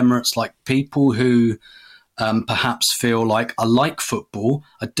lot at the Emirates, like people who perhaps feel like, I like football,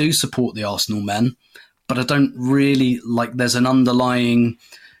 I do support the Arsenal men, but I don't really like, there's an underlying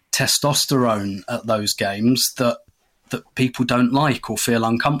testosterone at those games that people don't like or feel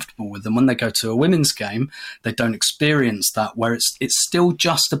uncomfortable with. And when they go to a women's game, they don't experience that, where it's still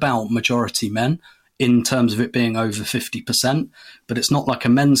just about majority men in terms of it being over 50%, but it's not like a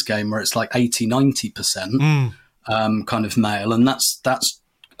men's game where it's like 80, 90% kind of male. And that's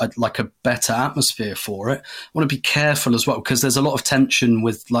like a better atmosphere for it. I want to be careful as well, because there's a lot of tension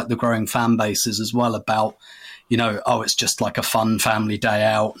with like the growing fan bases as well about, it's just like a fun family day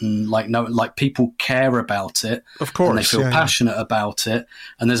out, and like people care about it. Of course. And they feel passionate about it.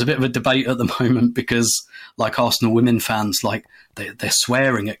 And there's a bit of a debate at the moment because like Arsenal women fans, like they're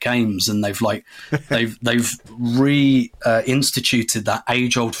swearing at games, and they've reinstituted that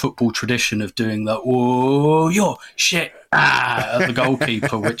age-old football tradition of doing the, oh, you're shit, at the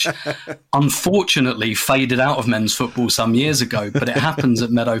goalkeeper, which unfortunately faded out of men's football some years ago, but it happens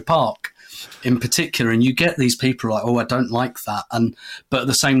at Meadow Park in particular. And you get these people like, oh, I don't like that. But at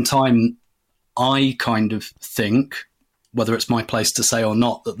the same time, I kind of think, whether it's my place to say or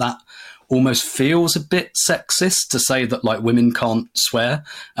not, that almost feels a bit sexist to say that like women can't swear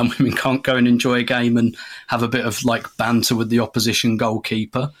and women can't go and enjoy a game and have a bit of like banter with the opposition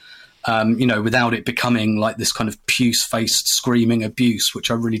goalkeeper. Without it becoming like this kind of puce-faced screaming abuse,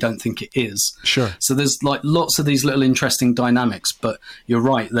 which I really don't think it is. Sure. So there's like lots of these little interesting dynamics, but you're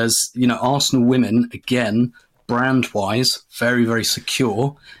right. There's, Arsenal women, again, brand-wise, very, very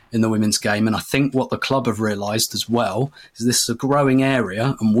secure in the women's game. And I think what the club have realised as well is this is a growing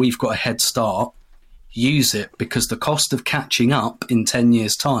area, and we've got a head start use it, because the cost of catching up in 10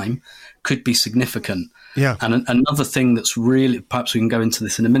 years' time could be significant. Yeah. And another thing that's really, perhaps we can go into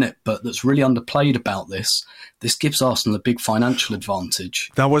this in a minute, but that's really underplayed about this gives Arsenal a big financial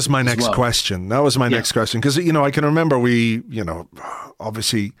advantage. That was my next question. Next question. Because, I can remember we,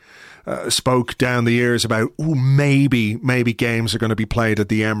 obviously spoke down the years about, maybe games are going to be played at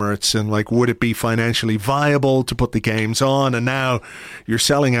the Emirates, and like, would it be financially viable to put the games on? And now you're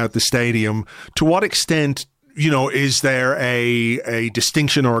selling out the stadium. To what extent, is there a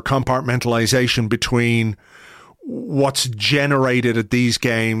distinction or a compartmentalization between what's generated at these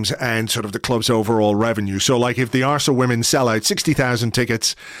games and sort of the club's overall revenue? So like, if the Arsenal women sell out 60,000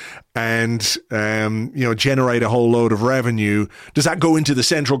 tickets and, generate a whole load of revenue, does that go into the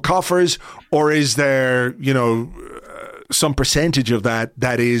central coffers, or is there, some percentage of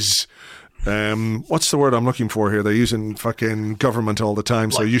that is, what's the word I'm looking for here? They're using fucking government all the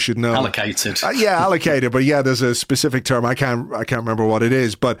time, so you should know. Allocated. Allocated. But there's a specific term. I can't remember what it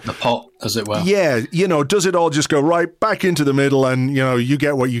is. But the pot, as it were. Yeah, does it all just go right back into the middle, and you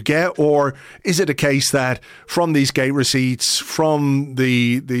get what you get, or is it a case that from these gate receipts, from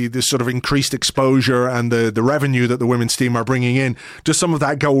the sort of increased exposure and the revenue that the women's team are bringing in, does some of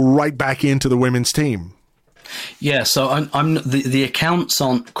that go right back into the women's team? Yeah, so I'm the accounts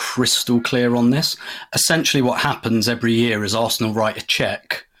aren't crystal clear on this. Essentially, what happens every year is Arsenal write a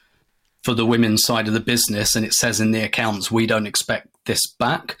cheque for the women's side of the business, and it says in the accounts, we don't expect this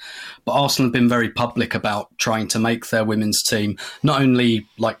back. But Arsenal have been very public about trying to make their women's team not only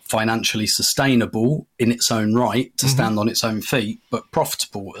like financially sustainable in its own right to stand on its own feet, but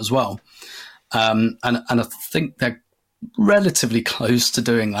profitable as well. And I think they're relatively close to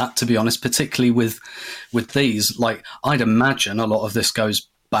doing that, to be honest, particularly with these. Like, I'd imagine a lot of this goes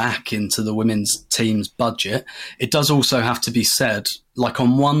back into the women's team's budget. It does also have to be said, like,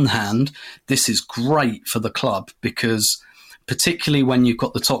 on one hand, this is great for the club, because particularly when you've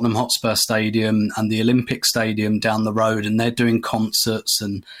got the Tottenham Hotspur Stadium and the Olympic Stadium down the road, and they're doing concerts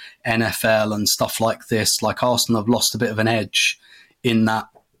and NFL and stuff like this, like, Arsenal have lost a bit of an edge in that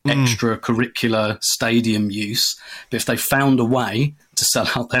extracurricular stadium use. But if they found a way to sell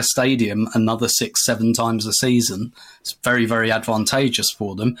out their stadium another 6-7 times a season, it's very, very advantageous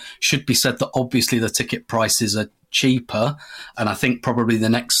for them. Should be said that obviously the ticket prices are cheaper, and I think probably the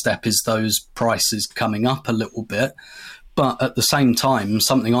next step is those prices coming up a little bit. But at the same time,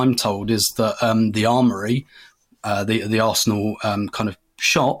 something I'm told is that the Armoury, the Arsenal kind of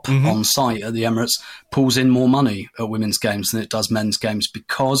shop on site at the Emirates, pulls in more money at women's games than it does men's games,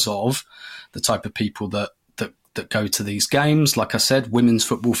 because of the type of people that go to these games. Like I said, women's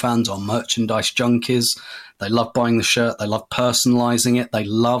football fans are merchandise junkies. They love buying the shirt. They love personalising it. They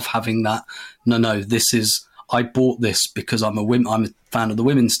love having that, no, this is, I bought this because I'm a fan of the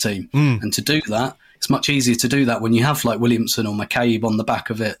women's team. And to do that, it's much easier to do that when you have like Williamson or McCabe on the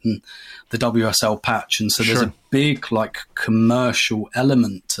back of it and the WSL patch. And so there's a big like commercial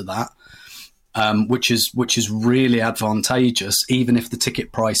element to that, which is really advantageous, even if the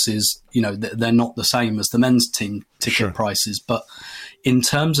ticket prices, they're not the same as the men's team ticket prices. But in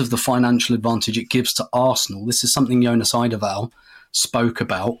terms of the financial advantage it gives to Arsenal, this is something Jonas Eidevall spoke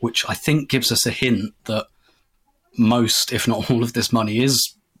about, which I think gives us a hint that most, if not all of this money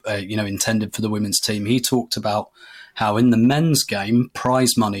is intended for the women's team. He talked about how in the men's game,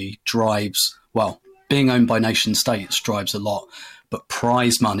 prize money drives, well, being owned by nation states drives a lot, but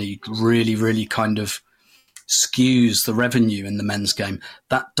prize money really, really kind of skews the revenue in the men's game.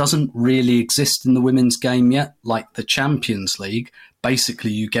 That doesn't really exist in the women's game yet. Like the Champions League,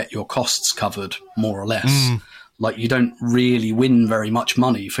 basically you get your costs covered more or less. Like, you don't really win very much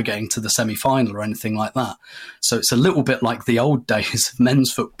money for getting to the semi-final or anything like that. So it's a little bit like the old days of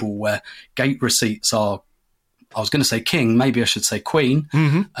men's football, where gate receipts are, I was going to say king, maybe I should say queen,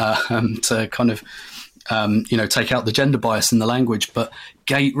 to kind of, take out the gender bias in the language. But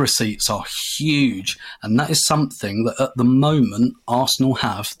gate receipts are huge. And that is something that at the moment Arsenal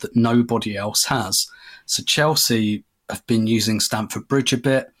have that nobody else has. So Chelsea have been using Stamford Bridge a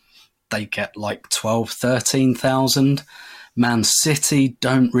bit. They get like 12,000, 13,000. Man City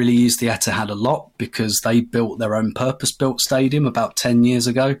don't really use the Etihad a lot because they built their own purpose-built stadium about 10 years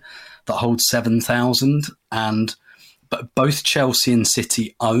ago that holds 7,000. But both Chelsea and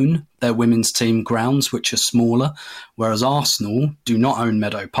City own their women's team grounds, which are smaller, whereas Arsenal do not own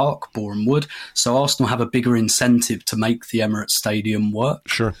Meadow Park, Boreham Wood. So Arsenal have a bigger incentive to make the Emirates Stadium work.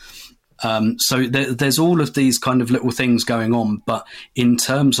 Sure. So there's all of these kind of little things going on. But in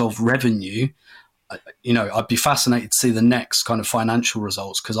terms of revenue, I'd be fascinated to see the next kind of financial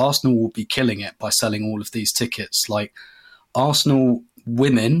results, because Arsenal will be killing it by selling all of these tickets. Like, Arsenal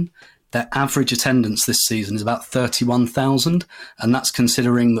women their average attendance this season is about 31,000, and that's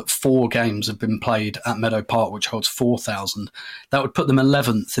considering that 4 games have been played at Meadow Park, which holds 4,000. That would put them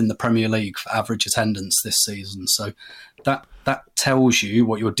 11th in the Premier League for average attendance this season. So that tells you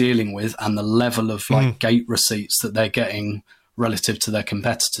what you're dealing with and the level of gate receipts that they're getting relative to their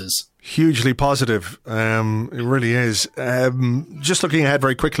competitors. Hugely positive. It really is. Just looking ahead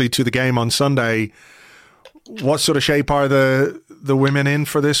very quickly to the game on Sunday, what sort of shape are the women in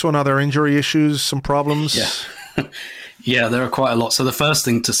for this one? Are there injury issues, some problems? Yeah. Yeah, there are quite a lot. So the first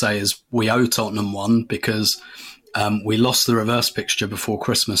thing to say is we owe Tottenham one because we lost the reverse fixture before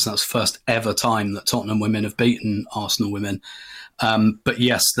Christmas. That's the first ever time that Tottenham women have beaten Arsenal women. But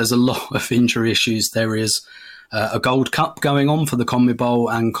yes, there's a lot of injury issues. There is a Gold Cup going on for the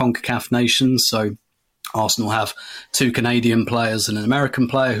CONMEBOL and CONCACAF nations. So Arsenal have 2 Canadian players and an American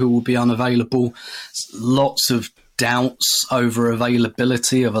player who will be unavailable. Lots of doubts over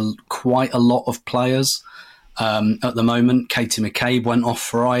availability of quite a lot of players at the moment. Katie McCabe went off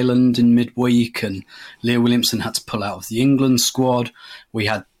for Ireland in midweek, and Leah Williamson had to pull out of the England squad. We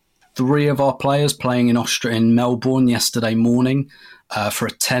had 3 of our players playing in Melbourne yesterday morning for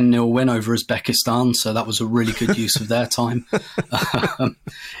a 10-0 win over Uzbekistan, so that was a really good use of their time.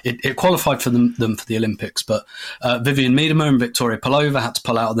 It qualified for them for the Olympics, but Vivian Miedema and Victoria Pelova had to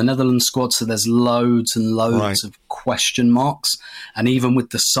pull out of the Netherlands squad, so there's loads and loads of question marks. And even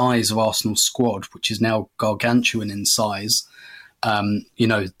with the size of Arsenal's squad, which is now gargantuan in size,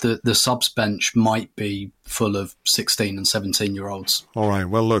 the subs bench might be full of 16 and 17-year-olds. All right.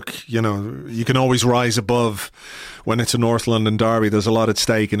 Well, look, you can always rise above when it's a North London derby. There's a lot at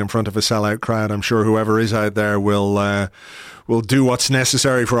stake, and in front of a sellout crowd, I'm sure whoever is out there will do what's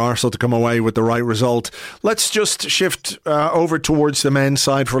necessary for Arsenal to come away with the right result. Let's just shift over towards the men's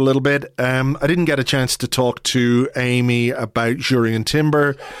side for a little bit. I didn't get a chance to talk to Amy about Jurrien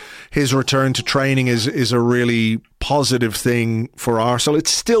Timber. His return to training is a really positive thing for Arsenal.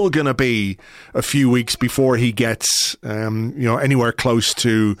 It's still going to be a few weeks before he gets anywhere close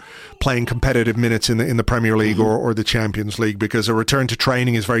to playing competitive minutes in the Premier League or the Champions League, because a return to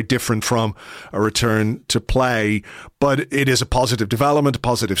training is very different from a return to play. But it is a positive development, a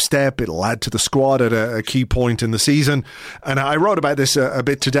positive step. It'll add to the squad at a key point in the season. And I wrote about this a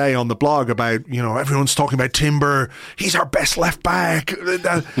bit today on the blog about, everyone's talking about Timber. He's our best left back.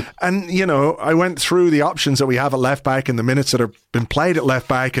 And, I went through the options that we have at left back and the minutes that have been played at left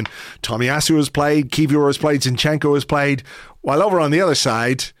back. And Tomiyasu has played, Kivior has played, Zinchenko has played. While over on the other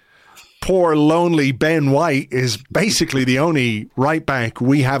side, poor, lonely Ben White is basically the only right back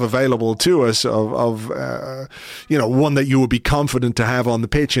we have available to us of one that you would be confident to have on the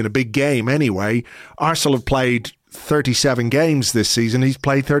pitch in a big game anyway. Arsenal have played 37 games this season. He's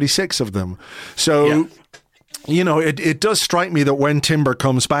played 36 of them. So, it does strike me that when Timber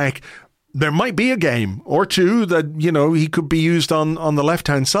comes back, there might be a game or two that, he could be used on the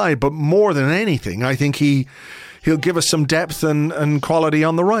left-hand side. But more than anything, I think he'll give us some depth and quality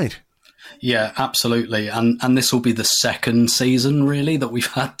on the right. Yeah, absolutely. And this will be the second season, really, that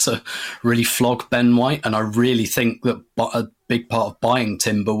we've had to really flog Ben White. And I really think that a big part of buying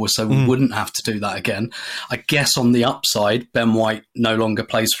Timber was so we wouldn't have to do that again. I guess on the upside, Ben White no longer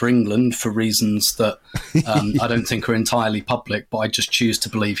plays for England for reasons that I don't think are entirely public, but I just choose to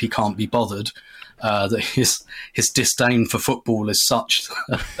believe he can't be bothered. That his disdain for football is such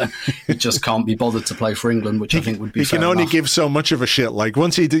that he just can't be bothered to play for England, which I think would be fair enough. He can only give so much of a shit. Like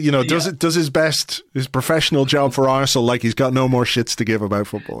once he does his best, his professional job for Arsenal, like he's got no more shits to give about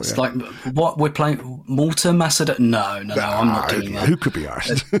football. It's like, what, we're playing Malta, Macedonia? No, I'm not doing that. Who could be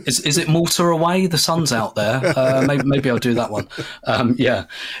arsed? Is it Malta away? The sun's out there. Maybe I'll do that one.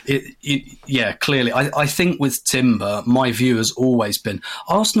 Clearly. I think with Timber, my view has always been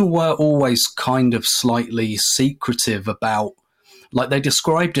Arsenal were always kind of slightly secretive about, like, they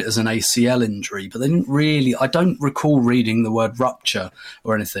described it as an ACL injury, but they didn't really, I don't recall reading the word rupture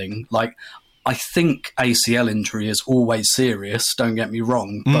or anything. Like, I think ACL injury is always serious, don't get me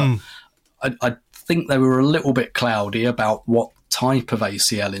wrong, but I think they were a little bit cloudy about what type of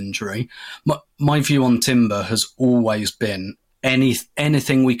ACL injury. My view on Timber has always been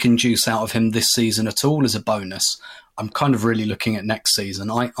anything we can juice out of him this season at all is a bonus. I'm kind of really looking at next season.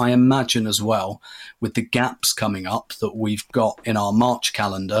 I imagine as well, with the gaps coming up that we've got in our March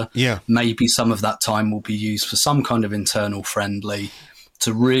calendar, maybe some of that time will be used for some kind of internal friendly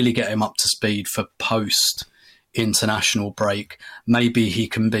to really get him up to speed for post-international break. Maybe he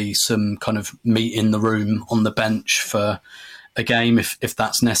can be some kind of meat in the room on the bench for a game if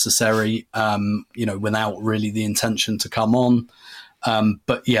that's necessary, without really the intention to come on.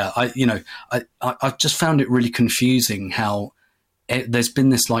 But yeah, I just found it really confusing how there's been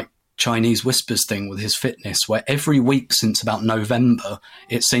this like Chinese whispers thing with his fitness, where every week since about November,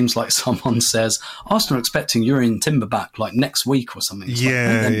 it seems like someone says, Arsenal are expecting Jurrien Timber back like next week or something. It's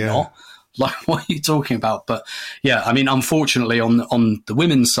not. Like, what are you talking about? But yeah, I mean, unfortunately, on the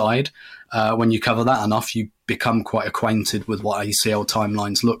women's side, when you cover that enough, you become quite acquainted with what ACL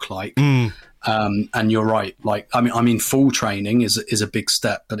timelines look like. And you're right. Like, I mean, full training is a big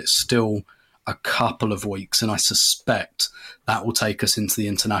step, but it's still a couple of weeks, and I suspect that will take us into the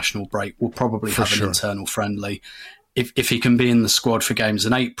international break. We'll probably have an internal friendly. If he can be in the squad for games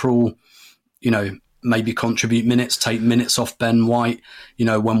in April, maybe contribute minutes, take minutes off Ben White,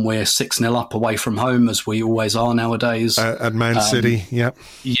 when we're 6-0 up away from home, as we always are nowadays. At Man City, yeah.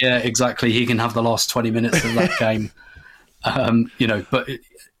 Yeah, exactly. He can have the last 20 minutes of that game. But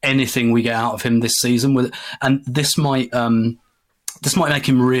anything we get out of him this season, and this might make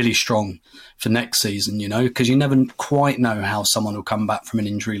him really strong for next season, because you never quite know how someone will come back from an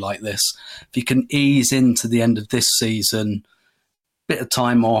injury like this. If you can ease into the end of this season, bit of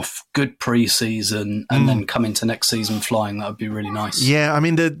time off, good pre-season, and then come into next season flying, that would be really nice. Yeah, I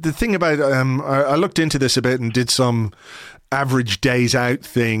mean, the thing about, I looked into this a bit and did some average days out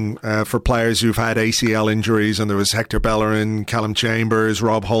thing for players who've had ACL injuries, and there was Hector Bellerin, Callum Chambers,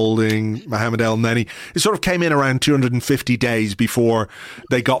 Rob Holding, Mohamed El Neni. It sort of came in around 250 days before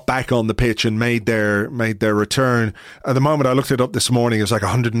they got back on the pitch and made their return. At the moment, I looked it up this morning, it was like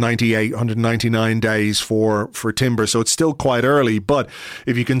 198, 199 days for Timber, so it's still quite early. But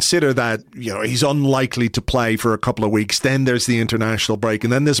if you consider that he's unlikely to play for a couple of weeks, then there's the international break,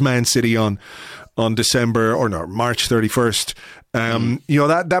 and then there's Man City on March 31st.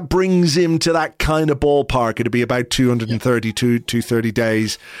 That brings him to that kind of ballpark. It'd be about 230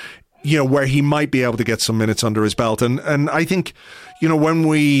 days, where he might be able to get some minutes under his belt. And I think, when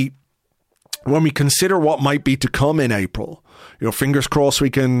we consider what might be to come in April, fingers crossed we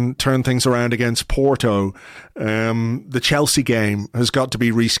can turn things around against Porto. The Chelsea game has got to be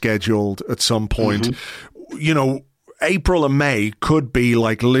rescheduled at some point. April and May could be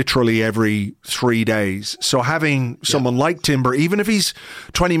like literally every 3 days. So having someone like Timber, even if he's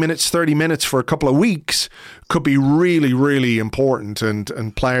 20 minutes, 30 minutes for a couple of weeks, could be really, really important.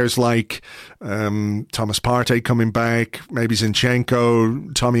 And players like Thomas Partey coming back, maybe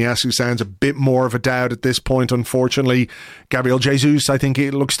Zinchenko, Tomiyasu sounds a bit more of a doubt at this point, unfortunately. Gabriel Jesus, I think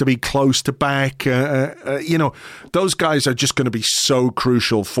it looks to be close to back. Those guys are just going to be so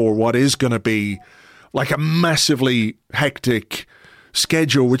crucial for what is going to be like a massively hectic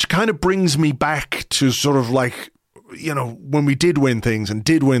schedule, which kind of brings me back to sort of like, when we did win things and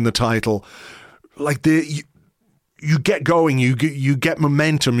did win the title, like you get going, you get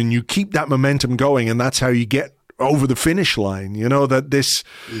momentum, and you keep that momentum going, and that's how you get over the finish line. That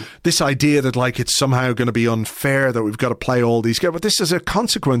this idea that like it's somehow going to be unfair that we've got to play all these games, but this is a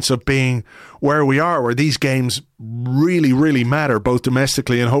consequence of being where we are, where these games really, really matter, both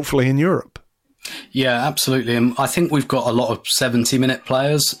domestically and hopefully in Europe. Yeah, absolutely. And I think we've got a lot of 70-minute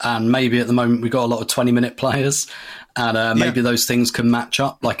players, and maybe at the moment we've got a lot of 20-minute players, and maybe those things can match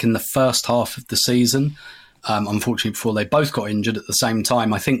up. Like in the first half of the season, unfortunately before they both got injured at the same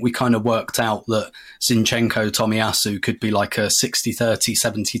time, I think we kind of worked out that Zinchenko, Tomiyasu could be like a 60-30,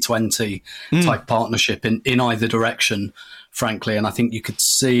 70-20 type partnership in either direction, frankly. And I think you could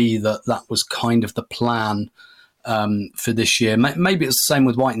see that was kind of the plan for this year. Maybe it's the same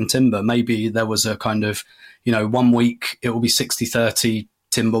with White and Timber. Maybe there was a kind of, 1 week it will be 60-30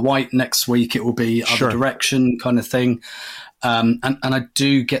 Timber White, next week it will be other direction kind of thing. And I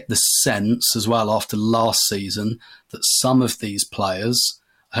do get the sense as well after last season that some of these players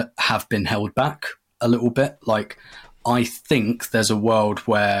have been held back a little bit. Like, I think there's a world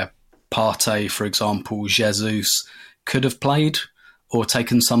where Partey, for example, Jesus could have played or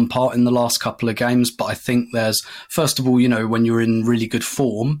taken some part in the last couple of games. But I think there's, first of all, when you're in really good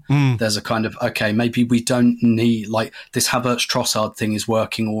form, there's a kind of, okay, maybe we don't need, like this Havertz-Trossard thing is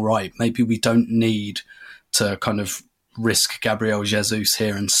working all right. Maybe we don't need to kind of risk Gabriel Jesus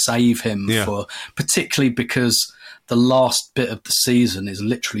here and save him for, particularly because the last bit of the season is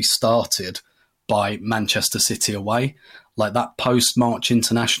literally started by Manchester City away. Like that post-March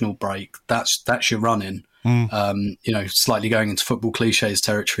international break, that's your run-in. Slightly going into football cliches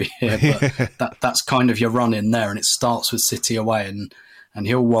territory here, but that's kind of your run in there, and it starts with City away, and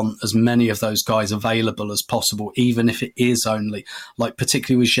he'll want as many of those guys available as possible, even if it is only, like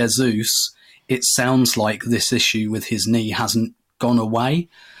particularly with Jesus, it sounds like this issue with his knee hasn't gone away,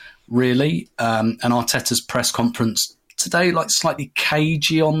 really. And Arteta's press conference today, like slightly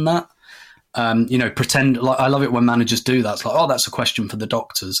cagey on that. pretend like I love it when managers do that. It's like, oh, that's a question for the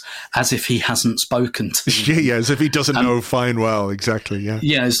doctors, as if he hasn't spoken to them. Yeah, as if he doesn't know fine well. Exactly. Yeah.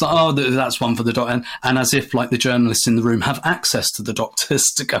 Yeah, it's like, oh, that's one for the doctor, and as if like the journalists in the room have access to the doctors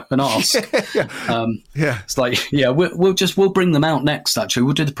to go and ask. Yeah. It's like, yeah, we'll bring them out next. Actually,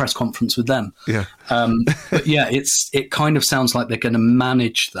 we'll do the press conference with them. Yeah. But yeah, it kind of sounds like they're going to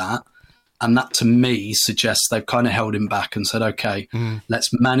manage that. And that, to me, suggests they've kind of held him back and said, okay, let's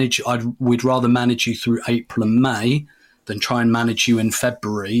manage. We'd rather manage you through April and May than try and manage you in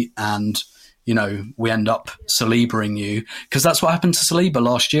February. And, we end up Salibering you. Because that's what happened to Saliba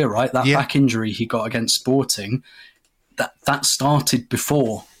last year, right? That back injury he got against Sporting, that started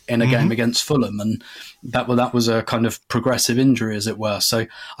before in a game against Fulham. And that was a kind of progressive injury, as it were. So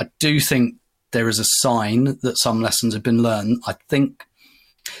I do think there is a sign that some lessons have been learned. I think...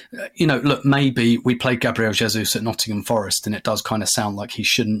 look, maybe we played Gabriel Jesus at Nottingham Forest and it does kind of sound like he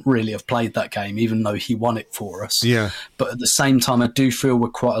shouldn't really have played that game, even though he won it for us. Yeah. But at the same time, I do feel we're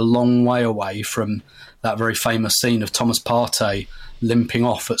quite a long way away from that very famous scene of Thomas Partey limping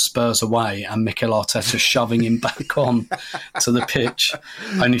off at Spurs away and Mikel Arteta shoving him back on to the pitch,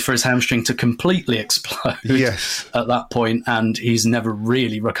 only for his hamstring to completely explode at that point, and he's never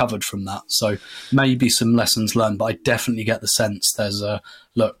really recovered from that. So maybe some lessons learned, but I definitely get the sense there's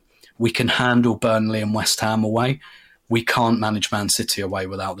look, we can handle Burnley and West Ham away. We can't manage Man City away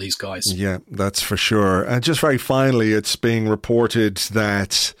without these guys. Yeah, that's for sure. And just very finally, it's being reported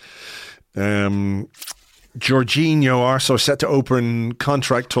that Jorginho are set to open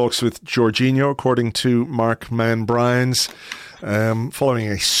contract talks with Jorginho, according to Mark Mann-Bryans, following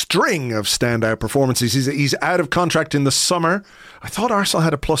a string of standout performances. He's out of contract in the summer. I thought Arsenal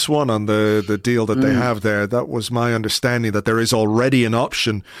had a +1 on the deal that they have there. That was my understanding, that there is already an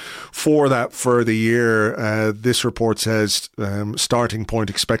option for that for the year. This report says starting point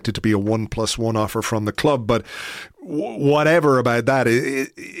expected to be a 1+1 offer from the club, but whatever about that,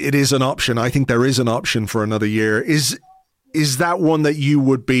 it is an option. I think there is an option for another year. Is that one that you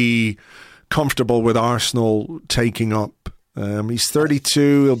would be comfortable with Arsenal taking up? He's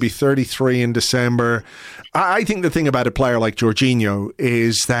 32, he'll be 33 in December. I think the thing about a player like Jorginho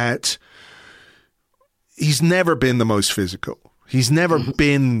is that he's never been the most physical. He's never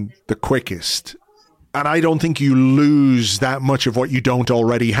been the quickest. And I don't think you lose that much of what you don't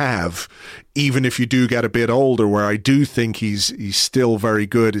already have, even if you do get a bit older, where I do think he's still very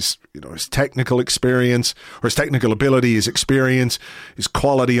good. His technical experience, or his technical ability, his experience, his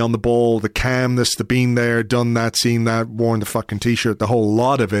quality on the ball, the calmness, the being there, done that, seen that, worn the fucking T-shirt, the whole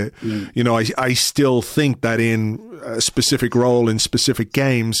lot of it. I still think that in a specific role, in specific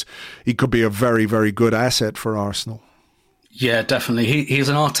games, he could be a very, very good asset for Arsenal. Yeah, definitely. He's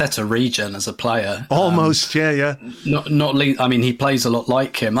an Arteta regen as a player. Almost, yeah. Not least. I mean, he plays a lot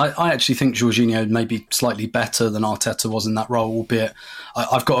like him. I actually think Jorginho may be slightly better than Arteta was in that role, albeit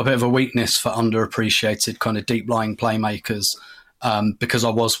I've got a bit of a weakness for underappreciated kind of deep-lying playmakers, because I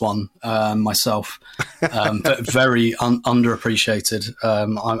was one myself, but very underappreciated,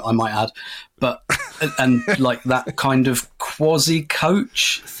 I might add. But and like that kind of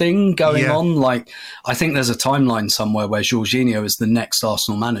quasi-coach thing going on. Like, I think there's a timeline somewhere where Jorginho is the next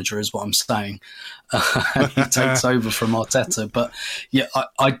Arsenal manager, is what I'm saying. And he takes over from Arteta. But yeah,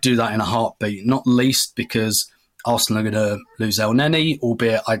 I'd do that in a heartbeat, not least because Arsenal are going to lose El Neni,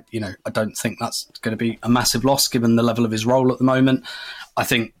 albeit I don't think that's going to be a massive loss given the level of his role at the moment. I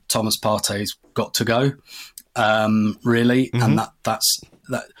think Thomas Partey's got to go, really, and that's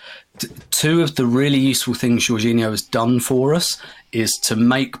two of the really useful things Jorginho has done for us is to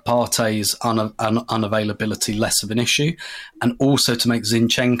make Partey's unavailability less of an issue, and also to make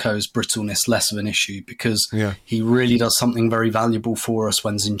Zinchenko's brittleness less of an issue, because he really does something very valuable for us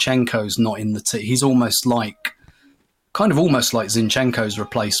when Zinchenko's not in the team. He's almost like Zinchenko's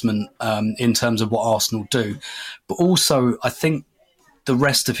replacement in terms of what Arsenal do. But also, I think the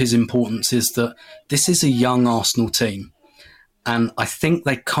rest of his importance is that this is a young Arsenal team. And I think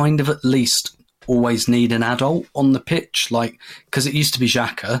they kind of at least always need an adult on the pitch, because it used to be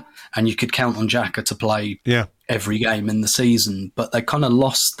Xhaka, and you could count on Xhaka to play every game in the season, but they kind of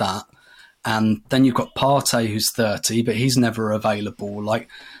lost that. And then you've got Partey, who's 30, but he's never available.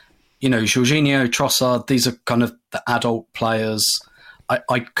 Jorginho, Trossard, these are kind of the adult players.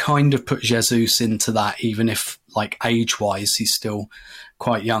 I kind of put Jesus into that, even if, age-wise, he's still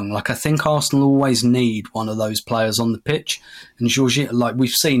quite young. I think Arsenal always need one of those players on the pitch. And Jorginho,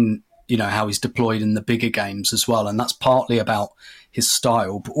 we've seen, how he's deployed in the bigger games as well. And that's partly about his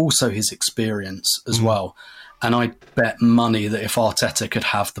style, but also his experience as well. And I bet money that if Arteta could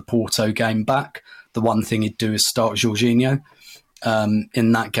have the Porto game back, the one thing he'd do is start Jorginho.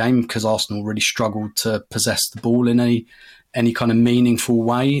 in that game, because Arsenal really struggled to possess the ball in any kind of meaningful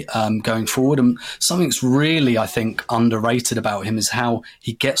way going forward. And something that's really, I think, underrated about him is how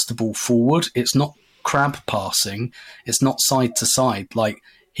he gets the ball forward. It's not crab passing. It's not side to side. Like,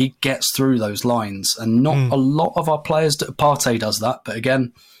 he gets through those lines, and not a lot of our players do. Partey does that, but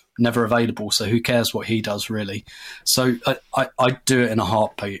again, never available. So who cares what he does, really? So I'd do it in a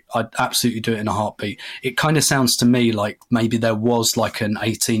heartbeat. I'd absolutely do it in a heartbeat. It kind of sounds to me like maybe there was like an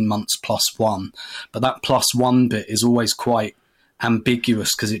 18 months +1, but that +1 bit is always quite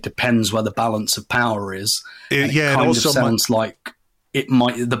ambiguous because it depends where the balance of power is. It kind of sounds like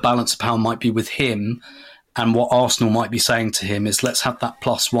the balance of power might be with him. And what Arsenal might be saying to him is, let's have that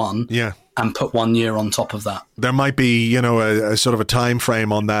 +1 and put 1 year on top of that. There might be, a sort of a time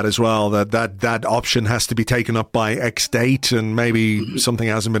frame on that as well, that option has to be taken up by X date, and maybe something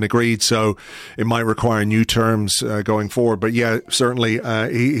hasn't been agreed, so it might require new terms going forward. But yeah, certainly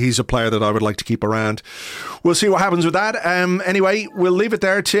he's a player that I would like to keep around. We'll see what happens with that. Anyway, we'll leave it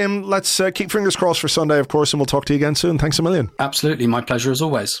there, Tim. Let's keep fingers crossed for Sunday, of course, and we'll talk to you again soon. Thanks a million. Absolutely. My pleasure as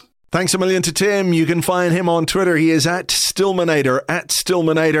always. Thanks a million to Tim. You can find him on Twitter. He is at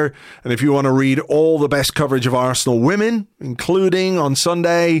Stillmanator. And if you want to read all the best coverage of Arsenal women, including on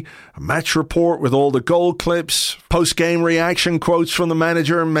Sunday, a match report with all the goal clips, post-game reaction quotes from the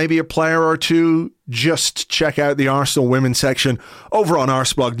manager, maybe a player or two, just check out the Arsenal Women section over on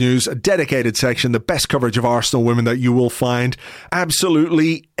Arsblog News, a dedicated section, the best coverage of Arsenal women that you will find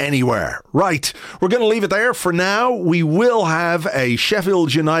absolutely anywhere. Right, we're going to leave it there for now. We will have a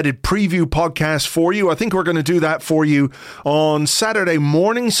Sheffield United preview podcast for you. I think we're going to do that for you on Saturday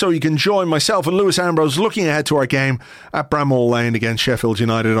morning, so you can join myself and Lewis Ambrose looking ahead to our game at Bramall Lane against Sheffield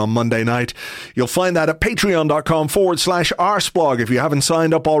United on Monday night. You'll find that at patreon.com/Arsblog. If you haven't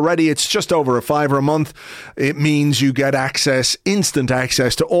signed up already, it's just over a £5 a month. It means you get instant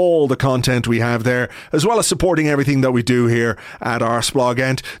access to all the content we have there, as well as supporting everything that we do here at Arsblog.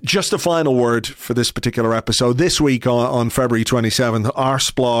 And just a final word for this particular episode. This week on February 27th,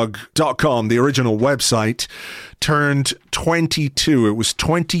 arsblog.com, the original website, turned 22. It was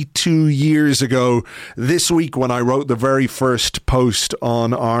 22 years ago this week when I wrote the very first post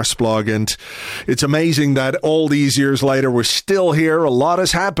on Arsblog, and it's amazing that all these years later we're still here. A lot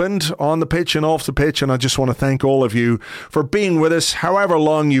has happened on the pitch and off the pitch, and I just want to thank all of you for being with us, however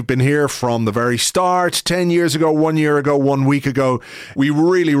long you've been here from the very start, 10 years ago, 1 year ago, 1 week ago. We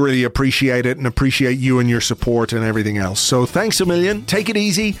really, really appreciate it, and appreciate you and your support and everything else. So thanks a million. Take it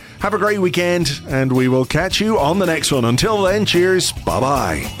easy. Have a great weekend, and we will catch you on the next one. Until then, cheers.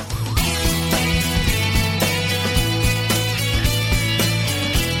 Bye-bye.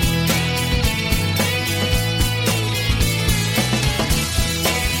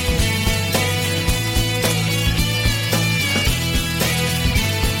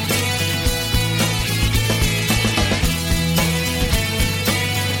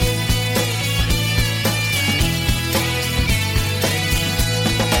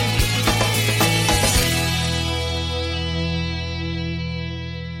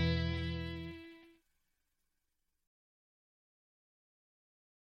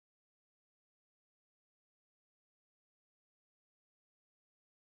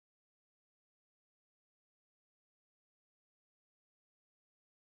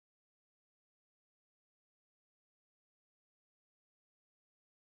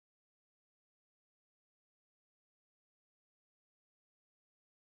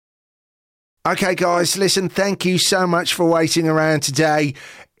 Okay, guys, listen, thank you so much for waiting around today.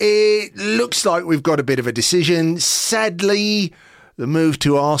 It looks like we've got a bit of a decision. Sadly, the move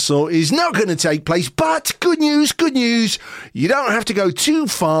to Arsenal is not going to take place, but good news. You don't have to go too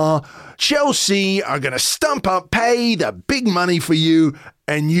far. Chelsea are going to stump up, pay the big money for you,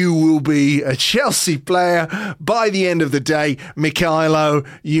 and you will be a Chelsea player by the end of the day. Mikhailo,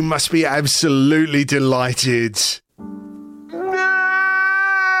 you must be absolutely delighted.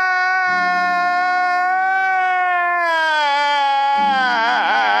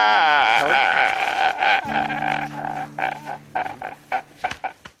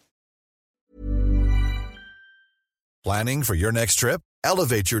 Planning for your next trip?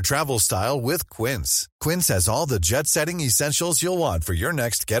 Elevate your travel style with Quince. Quince has all the jet-setting essentials you'll want for your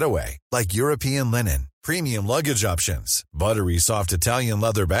next getaway, like European linen, premium luggage options, buttery soft Italian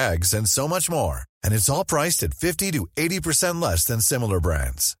leather bags, and so much more. And it's all priced at 50 to 80% less than similar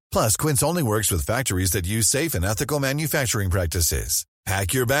brands. Plus, Quince only works with factories that use safe and ethical manufacturing practices.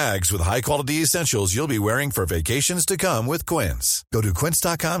 Pack your bags with high-quality essentials you'll be wearing for vacations to come with Quince. Go to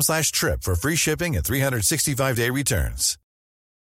quince.com/trip for free shipping and 365-day returns.